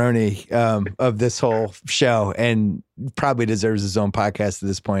of this whole show, and probably deserves his own podcast at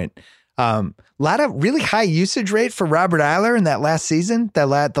this point. A lot of really high usage rate for Robert Eiler in that last season, the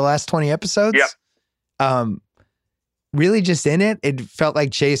last 20 episodes. Yep. Really just in it. It felt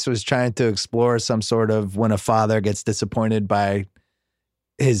like Chase was trying to explore some sort of when a father gets disappointed by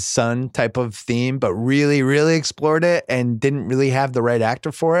his son type of theme, but really, really explored it and didn't really have the right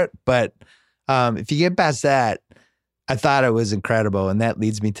actor for it. But if you get past that, I thought it was incredible. And that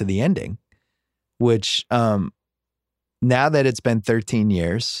leads me to the ending, which now that it's been 13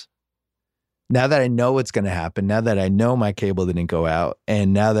 years, now that I know what's going to happen, now that I know my cable didn't go out,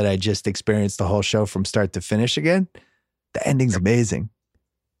 and now that I just experienced the whole show from start to finish again, the ending's amazing.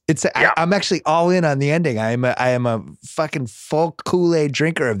 I'm actually all in on the ending. I am a fucking full Kool-Aid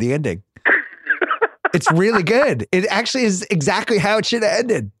drinker of the ending. It's really good. It actually is exactly how it should have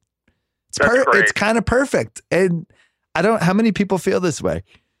ended. It's kind of perfect. And how many people feel this way?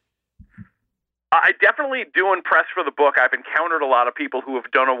 I definitely do impress for the book. I've encountered a lot of people who have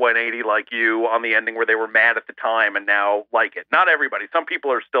done a 180 like you on the ending where they were mad at the time and now like it. Not everybody. Some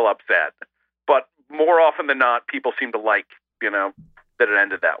people are still upset. But more often than not, people seem to like, that it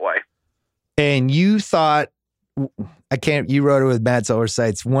ended that way. And you thought, you wrote it with Matt Zoller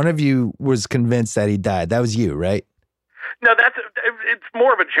Seitz. One of you was convinced that he died. That was you, right? No, it's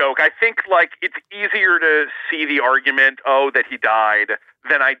more of a joke. I think like it's easier to see the argument, that he died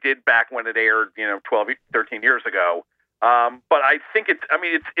than I did back when it aired, 12, 13 years ago. But I think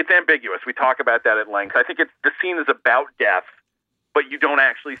it's ambiguous. We talk about that at length. I think the scene is about death, but you don't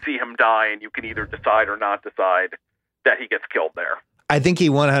actually see him die, and you can either decide or not decide that he gets killed there. I think he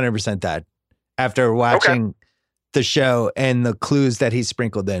 100% died after watching the show and the clues that he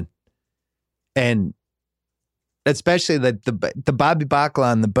sprinkled in. And especially the Bobby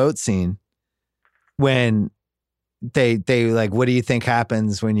Bacala on the boat scene when they like, what do you think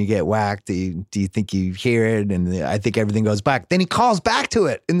happens when you get whacked? Do you think you hear it? And I think everything goes back. Then he calls back to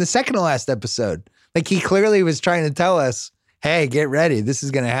it in the second to last episode. Like he clearly was trying to tell us, hey, get ready. This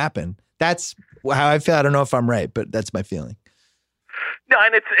is going to happen. That's how I feel. I don't know if I'm right, but that's my feeling. No,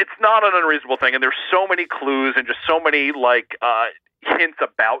 and it's not an unreasonable thing. And there's so many clues and just so many like hints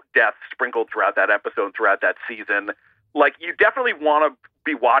about death sprinkled throughout that episode, throughout that season. Like you definitely want to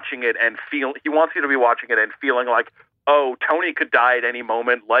be watching it and he wants you to be watching it and feeling like, oh, Tony could die at any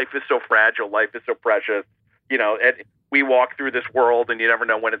moment. Life is so fragile. Life is so precious. And we walk through this world and you never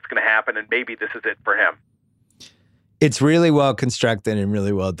know when it's going to happen. And maybe this is it for him. It's really well constructed and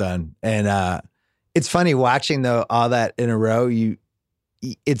really well done. And it's funny watching all that in a row.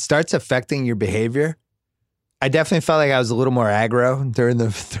 It starts affecting your behavior. I definitely felt like I was a little more aggro during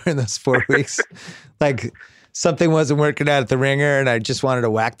those 4 weeks. Like something wasn't working out at the Ringer and I just wanted to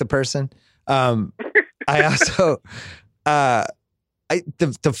whack the person. I also,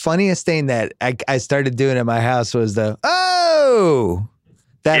 the funniest thing that I started doing at my house was that whole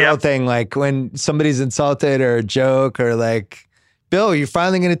thing. Like when somebody's insulted or a joke or like, Bill, you're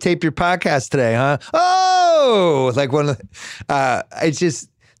finally going to tape your podcast today, huh? Oh, like it's just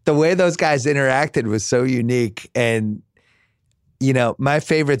the way those guys interacted was so unique. And, my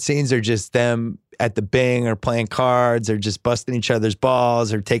favorite scenes are just them at the Bing or playing cards or just busting each other's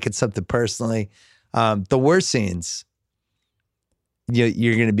balls or taking something personally. The worst scenes,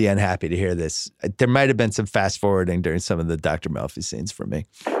 you're going to be unhappy to hear this. There might have been some fast forwarding during some of the Dr. Melfi scenes for me.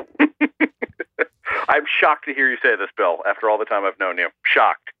 I'm shocked to hear you say this, Bill, after all the time I've known you.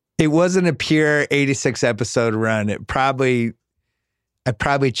 Shocked. It wasn't a pure 86 episode run. I probably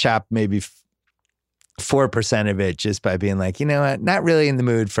chopped maybe 4% of it just by being like, you know what, not really in the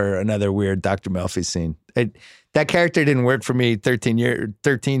mood for another weird Dr. Melfi scene. That character didn't work for me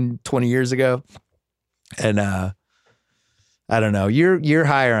 20 years ago. And I don't know. You're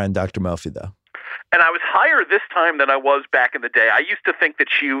higher on Dr. Melfi though. And I was higher this time than I was back in the day. I used to think that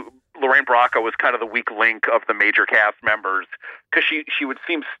Lorraine Bracco was kind of the weak link of the major cast members because she would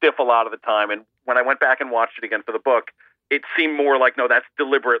seem stiff a lot of the time. And when I went back and watched it again for the book, it seemed more like, no, that's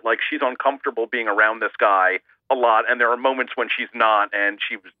deliberate. Like she's uncomfortable being around this guy a lot. And there are moments when she's not, and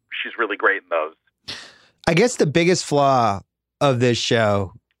she's really great in those. I guess the biggest flaw of this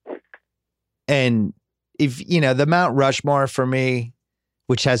show, and if, the Mount Rushmore for me,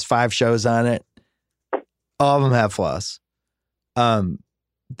 which has 5 shows on it, all of them have flaws. The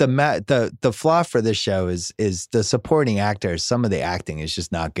flaw for this show is the supporting actors. Some of the acting is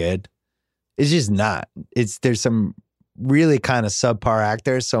just not good. It's just not. There's some really kind of subpar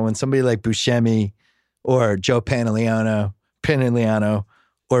actors. So when somebody like Buscemi or Joe Pantoliano,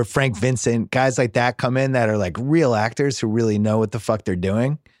 or Frank Vincent, guys like that come in that are like real actors who really know what the fuck they're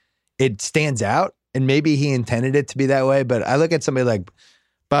doing, it stands out. And maybe he intended it to be that way. But I look at somebody like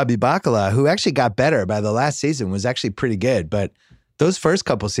Bobby Bacala, who actually got better by the last season, was actually pretty good. But those first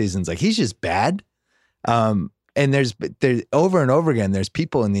couple seasons, like he's just bad. And there's over and over again, there's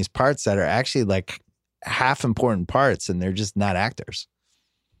people in these parts that are actually like half important parts, and they're just not actors.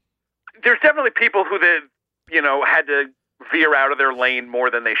 There's definitely people who had to veer out of their lane more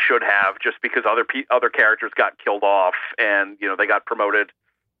than they should have, just because other characters got killed off, and they got promoted,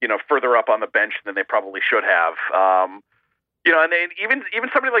 further up on the bench than they probably should have. And then even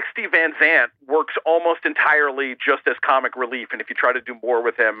somebody like Steve Van Zandt works almost entirely just as comic relief. And if you try to do more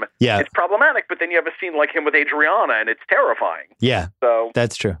with him, it's problematic. But then you have a scene like him with Adriana, and it's terrifying. Yeah, so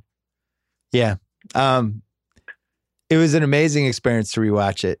that's true. Yeah, it was an amazing experience to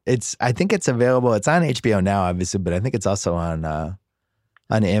rewatch it. I think it's available. It's on HBO now, obviously, but I think it's also on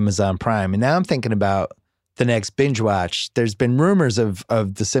Amazon Prime. And now I'm thinking about the next binge watch. There's been rumors of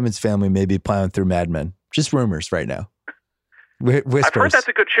the Simmons family maybe plowing through Mad Men. Just rumors right now. Whispers. I've heard that's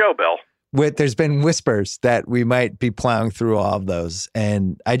a good show, Bill. There's been whispers that we might be plowing through all of those,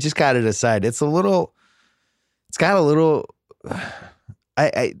 and I just got to decide. It's got a little.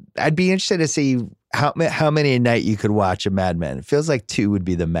 I'd be interested to see how many a night you could watch a Mad Men. It feels like 2 would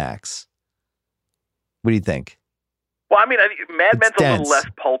be the max. What do you think? Well, I think Mad Men's a little less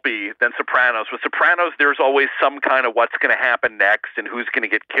pulpy than Sopranos. With Sopranos, there's always some kind of what's going to happen next and who's going to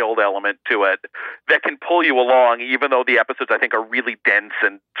get killed element to it that can pull you along, even though the episodes, I think, are really dense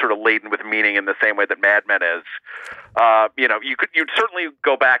and sort of laden with meaning in the same way that Mad Men is. You'd certainly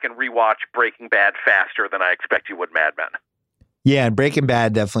go back and rewatch Breaking Bad faster than I expect you would Mad Men. Yeah, and Breaking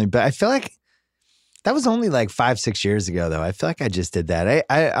Bad definitely. But I feel like that was only like 5-6 years ago, though. I feel like I just did that.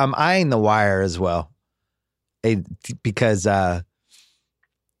 I'm eyeing The Wire as well. Because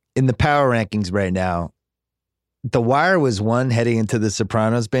in the power rankings right now, The Wire was 1 heading into the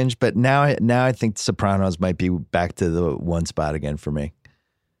Sopranos binge, but now I think Sopranos might be back to the 1 spot again for me.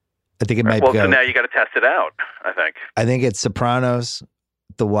 I think it might go. So now you got to test it out, I think. I think it's Sopranos,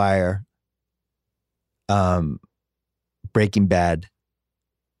 The Wire, Breaking Bad,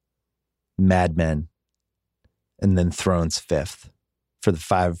 Mad Men, and then Thrones 5th for the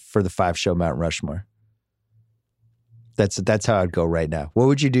 5 show Mount Rushmore. That's how I'd go right now. What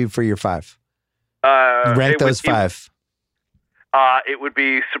would you do for your 5? Rank those 5. It would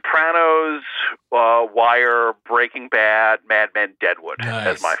be Sopranos, Wire, Breaking Bad, Mad Men, Deadwood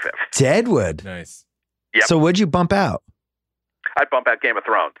as my 5th. Deadwood? Nice. Yep. So what'd you bump out? I'd bump out Game of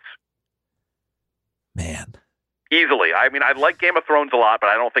Thrones. Man. Easily. I like Game of Thrones a lot,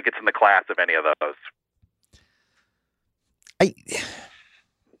 but I don't think it's in the class of any of those.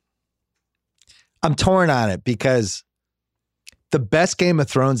 I'm torn on it because the best Game of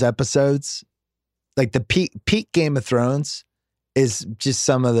Thrones episodes, like the peak Game of Thrones, is just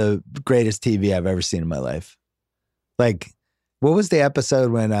some of the greatest TV I've ever seen in my life. Like, what was the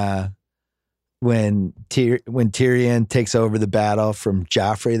episode when Tyrion takes over the battle from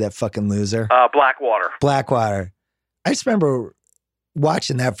Joffrey, that fucking loser? Blackwater. I just remember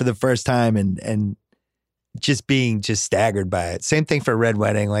watching that for the first time and just being just staggered by it. Same thing for Red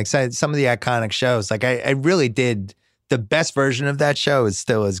Wedding. Like some of the iconic shows. Like I really did. The best version of that show is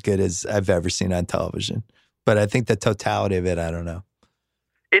still as good as I've ever seen on television. But I think the totality of it, I don't know.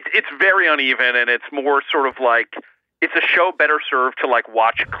 It's very uneven, and it's more sort of like it's a show better served to like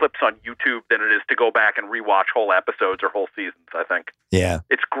watch clips on YouTube than it is to go back and rewatch whole episodes or whole seasons, I think. Yeah.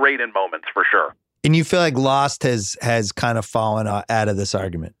 It's great in moments for sure. And you feel like Lost has kind of fallen out of this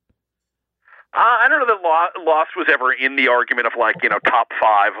argument? I don't know that Lost was ever in the argument of like, top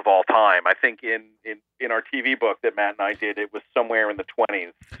 5 of all time. I think in our TV book that Matt and I did, it was somewhere in the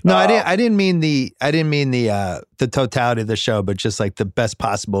 20s. No, I didn't mean the totality of the show, but just like the best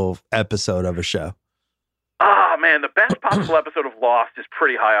possible episode of a show. Oh man, the best possible episode of Lost is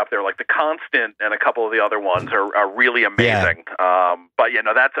pretty high up there. Like The Constant and a couple of the other ones are really amazing. Yeah. But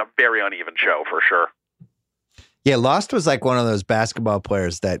that's a very uneven show for sure. Yeah, Lost was like one of those basketball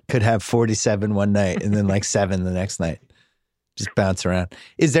players that could have 47 one night and then like 7 the next night. Just bounce around.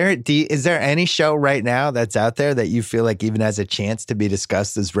 Is there any show right now that's out there that you feel like even has a chance to be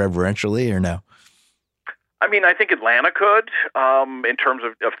discussed as reverentially or no? I mean, I think Atlanta could, in terms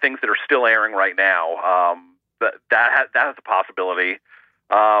of things that are still airing right now. That has a possibility.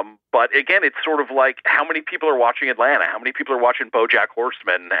 But again, it's sort of like how many people are watching Atlanta? How many people are watching BoJack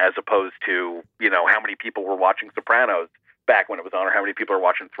Horseman as opposed to, how many people were watching Sopranos back when it was on, or how many people are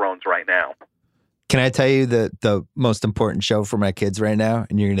watching Thrones right now? Can I tell you the most important show for my kids right now?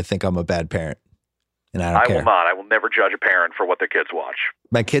 And you're going to think I'm a bad parent. And I don't care. Will not. I will never judge a parent for what their kids watch.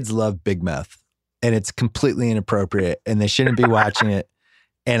 My kids love Big Mouth, and it's completely inappropriate, and they shouldn't be watching it.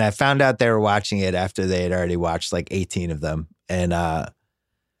 And I found out they were watching it after they had already watched like 18 of them. And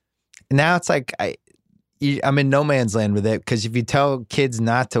now it's like I'm in no man's land with it, because if you tell kids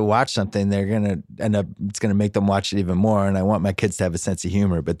not to watch something, they're going to end up, it's going to make them watch it even more. And I want my kids to have a sense of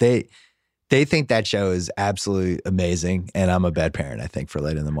humor, but they think that show is absolutely amazing. And I'm a bad parent, I think, for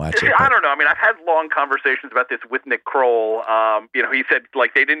letting them watch it. I don't know. I mean, I've had long conversations about this with Nick Kroll. He said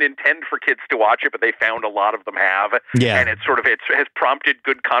like they didn't intend for kids to watch it, but they found a lot of them have. Yeah. And it has prompted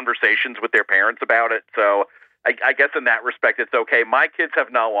good conversations with their parents about it. So I guess in that respect, it's okay. My kids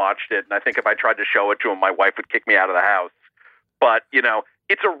have not watched it, and I think if I tried to show it to them, my wife would kick me out of the house. But,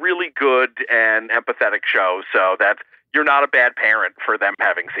 it's a really good and empathetic show, so you're not a bad parent for them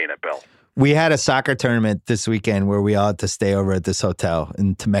having seen it, Bill. We had a soccer tournament this weekend where we all had to stay over at this hotel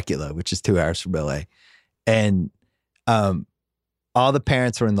in Temecula, which is 2 hours from LA. And all the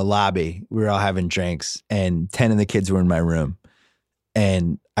parents were in the lobby. We were all having drinks, and 10 of the kids were in my room.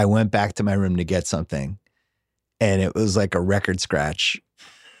 And I went back to my room to get something. And it was like a record scratch,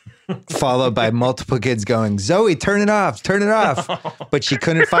 followed by multiple kids going, "Zoe, turn it off, turn it off." But she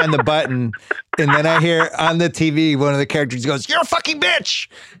couldn't find the button. And then I hear on the TV, one of the characters goes, "You're a fucking bitch."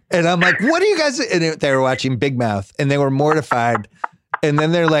 And I'm like, "What are you guys?" And they were watching Big Mouth, and they were mortified. And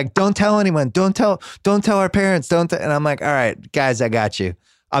then they're like, "Don't tell anyone. Don't tell our parents. And I'm like, "All right, guys, I got you.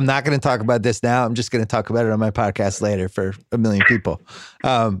 I'm not going to talk about this now. I'm just going to talk about it on my podcast later for 1 million people."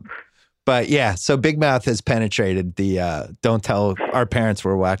 But yeah, so Big Mouth has penetrated the don't tell our parents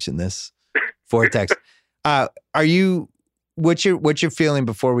we're watching this vortex. What's your feeling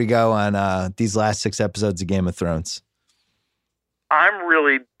before we go on these last 6 episodes of Game of Thrones? I'm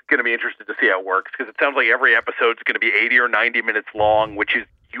really going to be interested to see how it works, because it sounds like every episode is going to be 80 or 90 minutes long, which is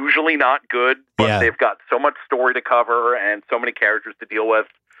usually not good, but they've got so much story to cover and so many characters to deal with,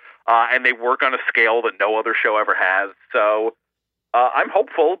 and they work on a scale that no other show ever has. So I'm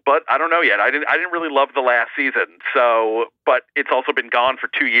hopeful, but I don't know yet. I didn't really love the last season, but it's also been gone for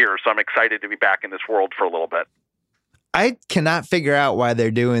 2 years, so I'm excited to be back in this world for a little bit. I cannot figure out why they're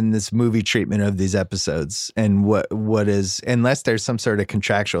doing this movie treatment of these episodes, and what is, unless there's some sort of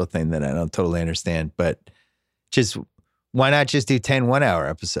contractual thing that I don't totally understand, but just why not just do 10 1-hour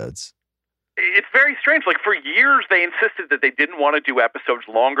episodes? It's very strange. Like, for years, they insisted that they didn't want to do episodes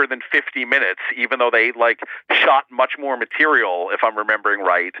longer than 50 minutes, even though they shot much more material, if I'm remembering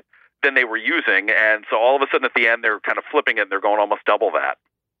right, than they were using. And so all of a sudden at the end, they're kind of flipping it and they're going almost double that.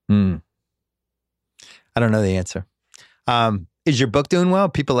 I don't know the answer. Is your book doing well?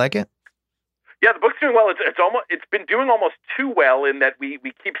 People like it? Yeah, the book's doing well. It's been doing almost too well in that we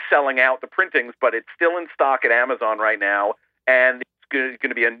keep selling out the printings, but it's still in stock at Amazon right now. And going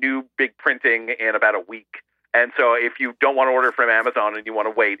to be a new big printing in about a week. And so if you don't want to order from Amazon and you want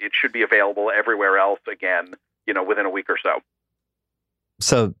to wait, it should be available everywhere else again, within a week or so.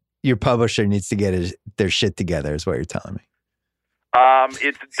 So your publisher needs to get their shit together is what you're telling me.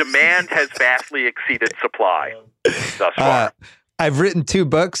 Its demand has vastly exceeded supply thus far. I've written 2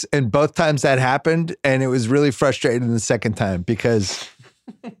 books, and both times that happened, and it was really frustrating the second time because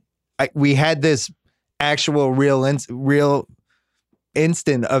we had this actual real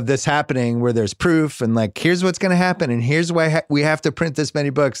instant of this happening where there's proof and here's what's going to happen and here's why we have to print this many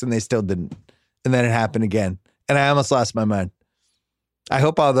books, and they still didn't. And then it happened again, and I almost lost my mind. I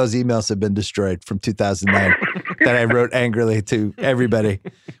hope all those emails have been destroyed from 2009 that I wrote angrily to everybody.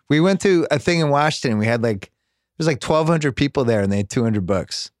 We went to a thing in Washington. We had there's 1,200 people there, and they had 200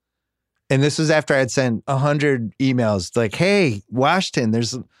 books. And this was after I had sent 100 emails hey, Washington,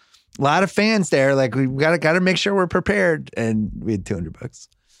 there's A lot of fans there. Like, we got to make sure we're prepared. And we had $200. It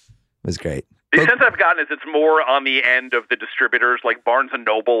was great. The sense I've gotten is it's more on the end of the distributors, like Barnes &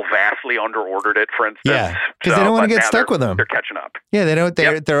 Noble vastly underordered it, for instance. Yeah, because they don't want to get stuck with them. They're catching up. Yeah, they don't.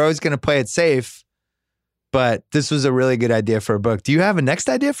 They're always going to play it safe. But this was a really good idea for a book. Do you have a next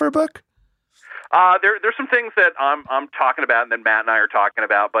idea for a book? There's some things that I'm talking about, and then Matt and I are talking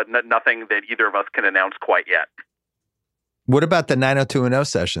about, but nothing that either of us can announce quite yet. What about the 90210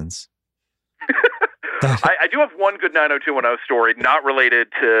 sessions? I do have one good 90210 story, not related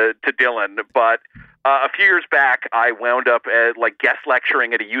to Dylan, but a few years back, I wound up guest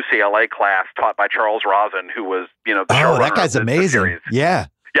lecturing at a UCLA class taught by Charles Rosen, who was, the showrunner. Oh, that guy's amazing. Yeah.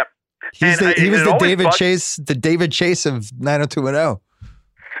 Yep. He was the David Chase of 90210.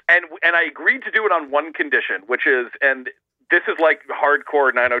 And I agreed to do it on one condition, which is, and this is like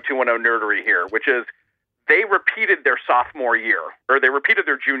hardcore 90210 nerdery here, which is they repeated their sophomore year, or they repeated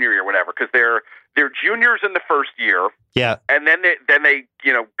their junior year, whatever, because they're juniors in the first year. Yeah. And then they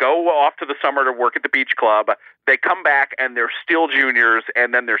go off to the summer to work at the beach club. They come back and they're still juniors,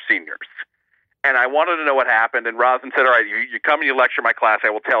 and then they're seniors. And I wanted to know what happened. And Rosen said, all right, you come and you lecture my class, I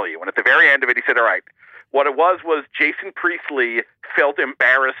will tell you. And at the very end of it, he said, all right, what it was Jason Priestley felt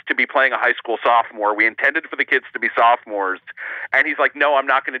embarrassed to be playing a high school sophomore. We intended for the kids to be sophomores. And he's like, no, I'm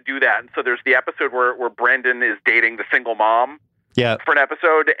not going to do that. And so there's the episode where Brendan is dating the single mom for an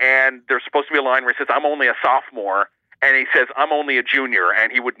episode. And there's supposed to be a line where he says, I'm only a sophomore. And he says, I'm only a junior.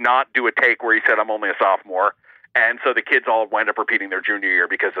 And he would not do a take where he said, I'm only a sophomore. And so the kids all wind up repeating their junior year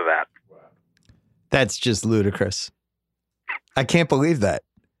because of that. That's just ludicrous. I can't believe that.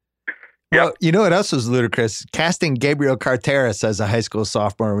 Yep. Well, you know what else was ludicrous? Casting Gabriel Carteris as a high school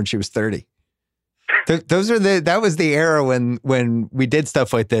sophomore when she was 30. That was the era when we did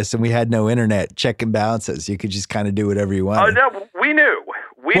stuff like this and we had no internet check and balances. You could just kind of do whatever you wanted. Oh no, we knew.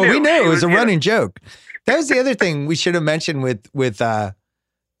 We knew. It was a running joke. That was the other thing we should have mentioned with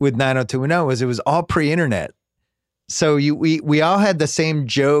 90210 was it was all pre-internet. So we all had the same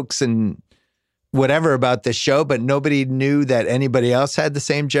jokes and whatever about this show, but nobody knew that anybody else had the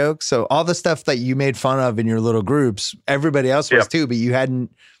same jokes. So all the stuff that you made fun of in your little groups, everybody else was too, but you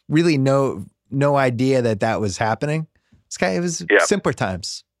hadn't really no idea that was happening. It was simpler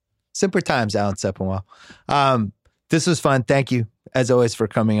times. Simpler times, Alan Sepinwall. This was fun. Thank you, as always, for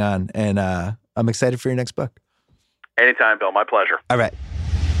coming on. And I'm excited for your next book. Anytime, Bill. My pleasure. All right.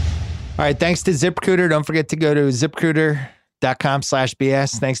 Thanks to ZipRecruiter. Don't forget to go to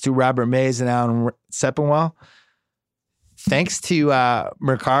ZipRecruiter.com/BS. Thanks to Robert Mays and Alan Sepinwall. Thanks to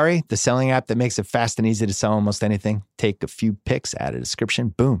Mercari, the selling app that makes it fast and easy to sell almost anything. Take a few pics, add a description.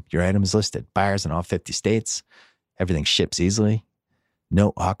 Boom, your item is listed. Buyers in all 50 states. Everything ships easily.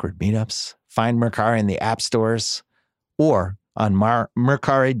 No awkward meetups. Find Mercari in the app stores or on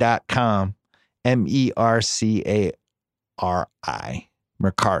Mercari.com. MERCARI.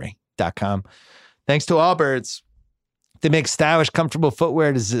 Mercari.com. Thanks to Allbirds. They make stylish, comfortable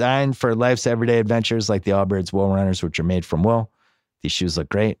footwear designed for life's everyday adventures like the Allbirds Wool Runners, which are made from wool. These shoes look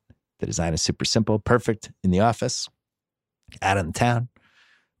great. The design is super simple, perfect in the office, out in town,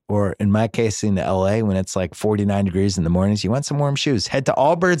 or in my case, in LA when it's like 49 degrees in the mornings. You want some warm shoes. Head to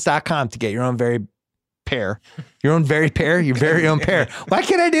allbirds.com to get your own very pair. Your very own pair. Why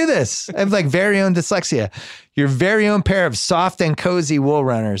can't I do this? I have like very own dyslexia. Your very own pair of soft and cozy wool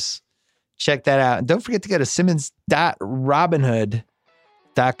runners. Check that out. And don't forget to go to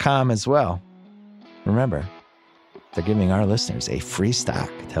simmons.robinhood.com as well. Remember, they're giving our listeners a free stock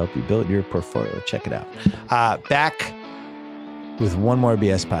to help you build your portfolio. Check it out. Back with one more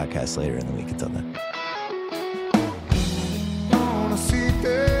BS podcast later in the week. Until then.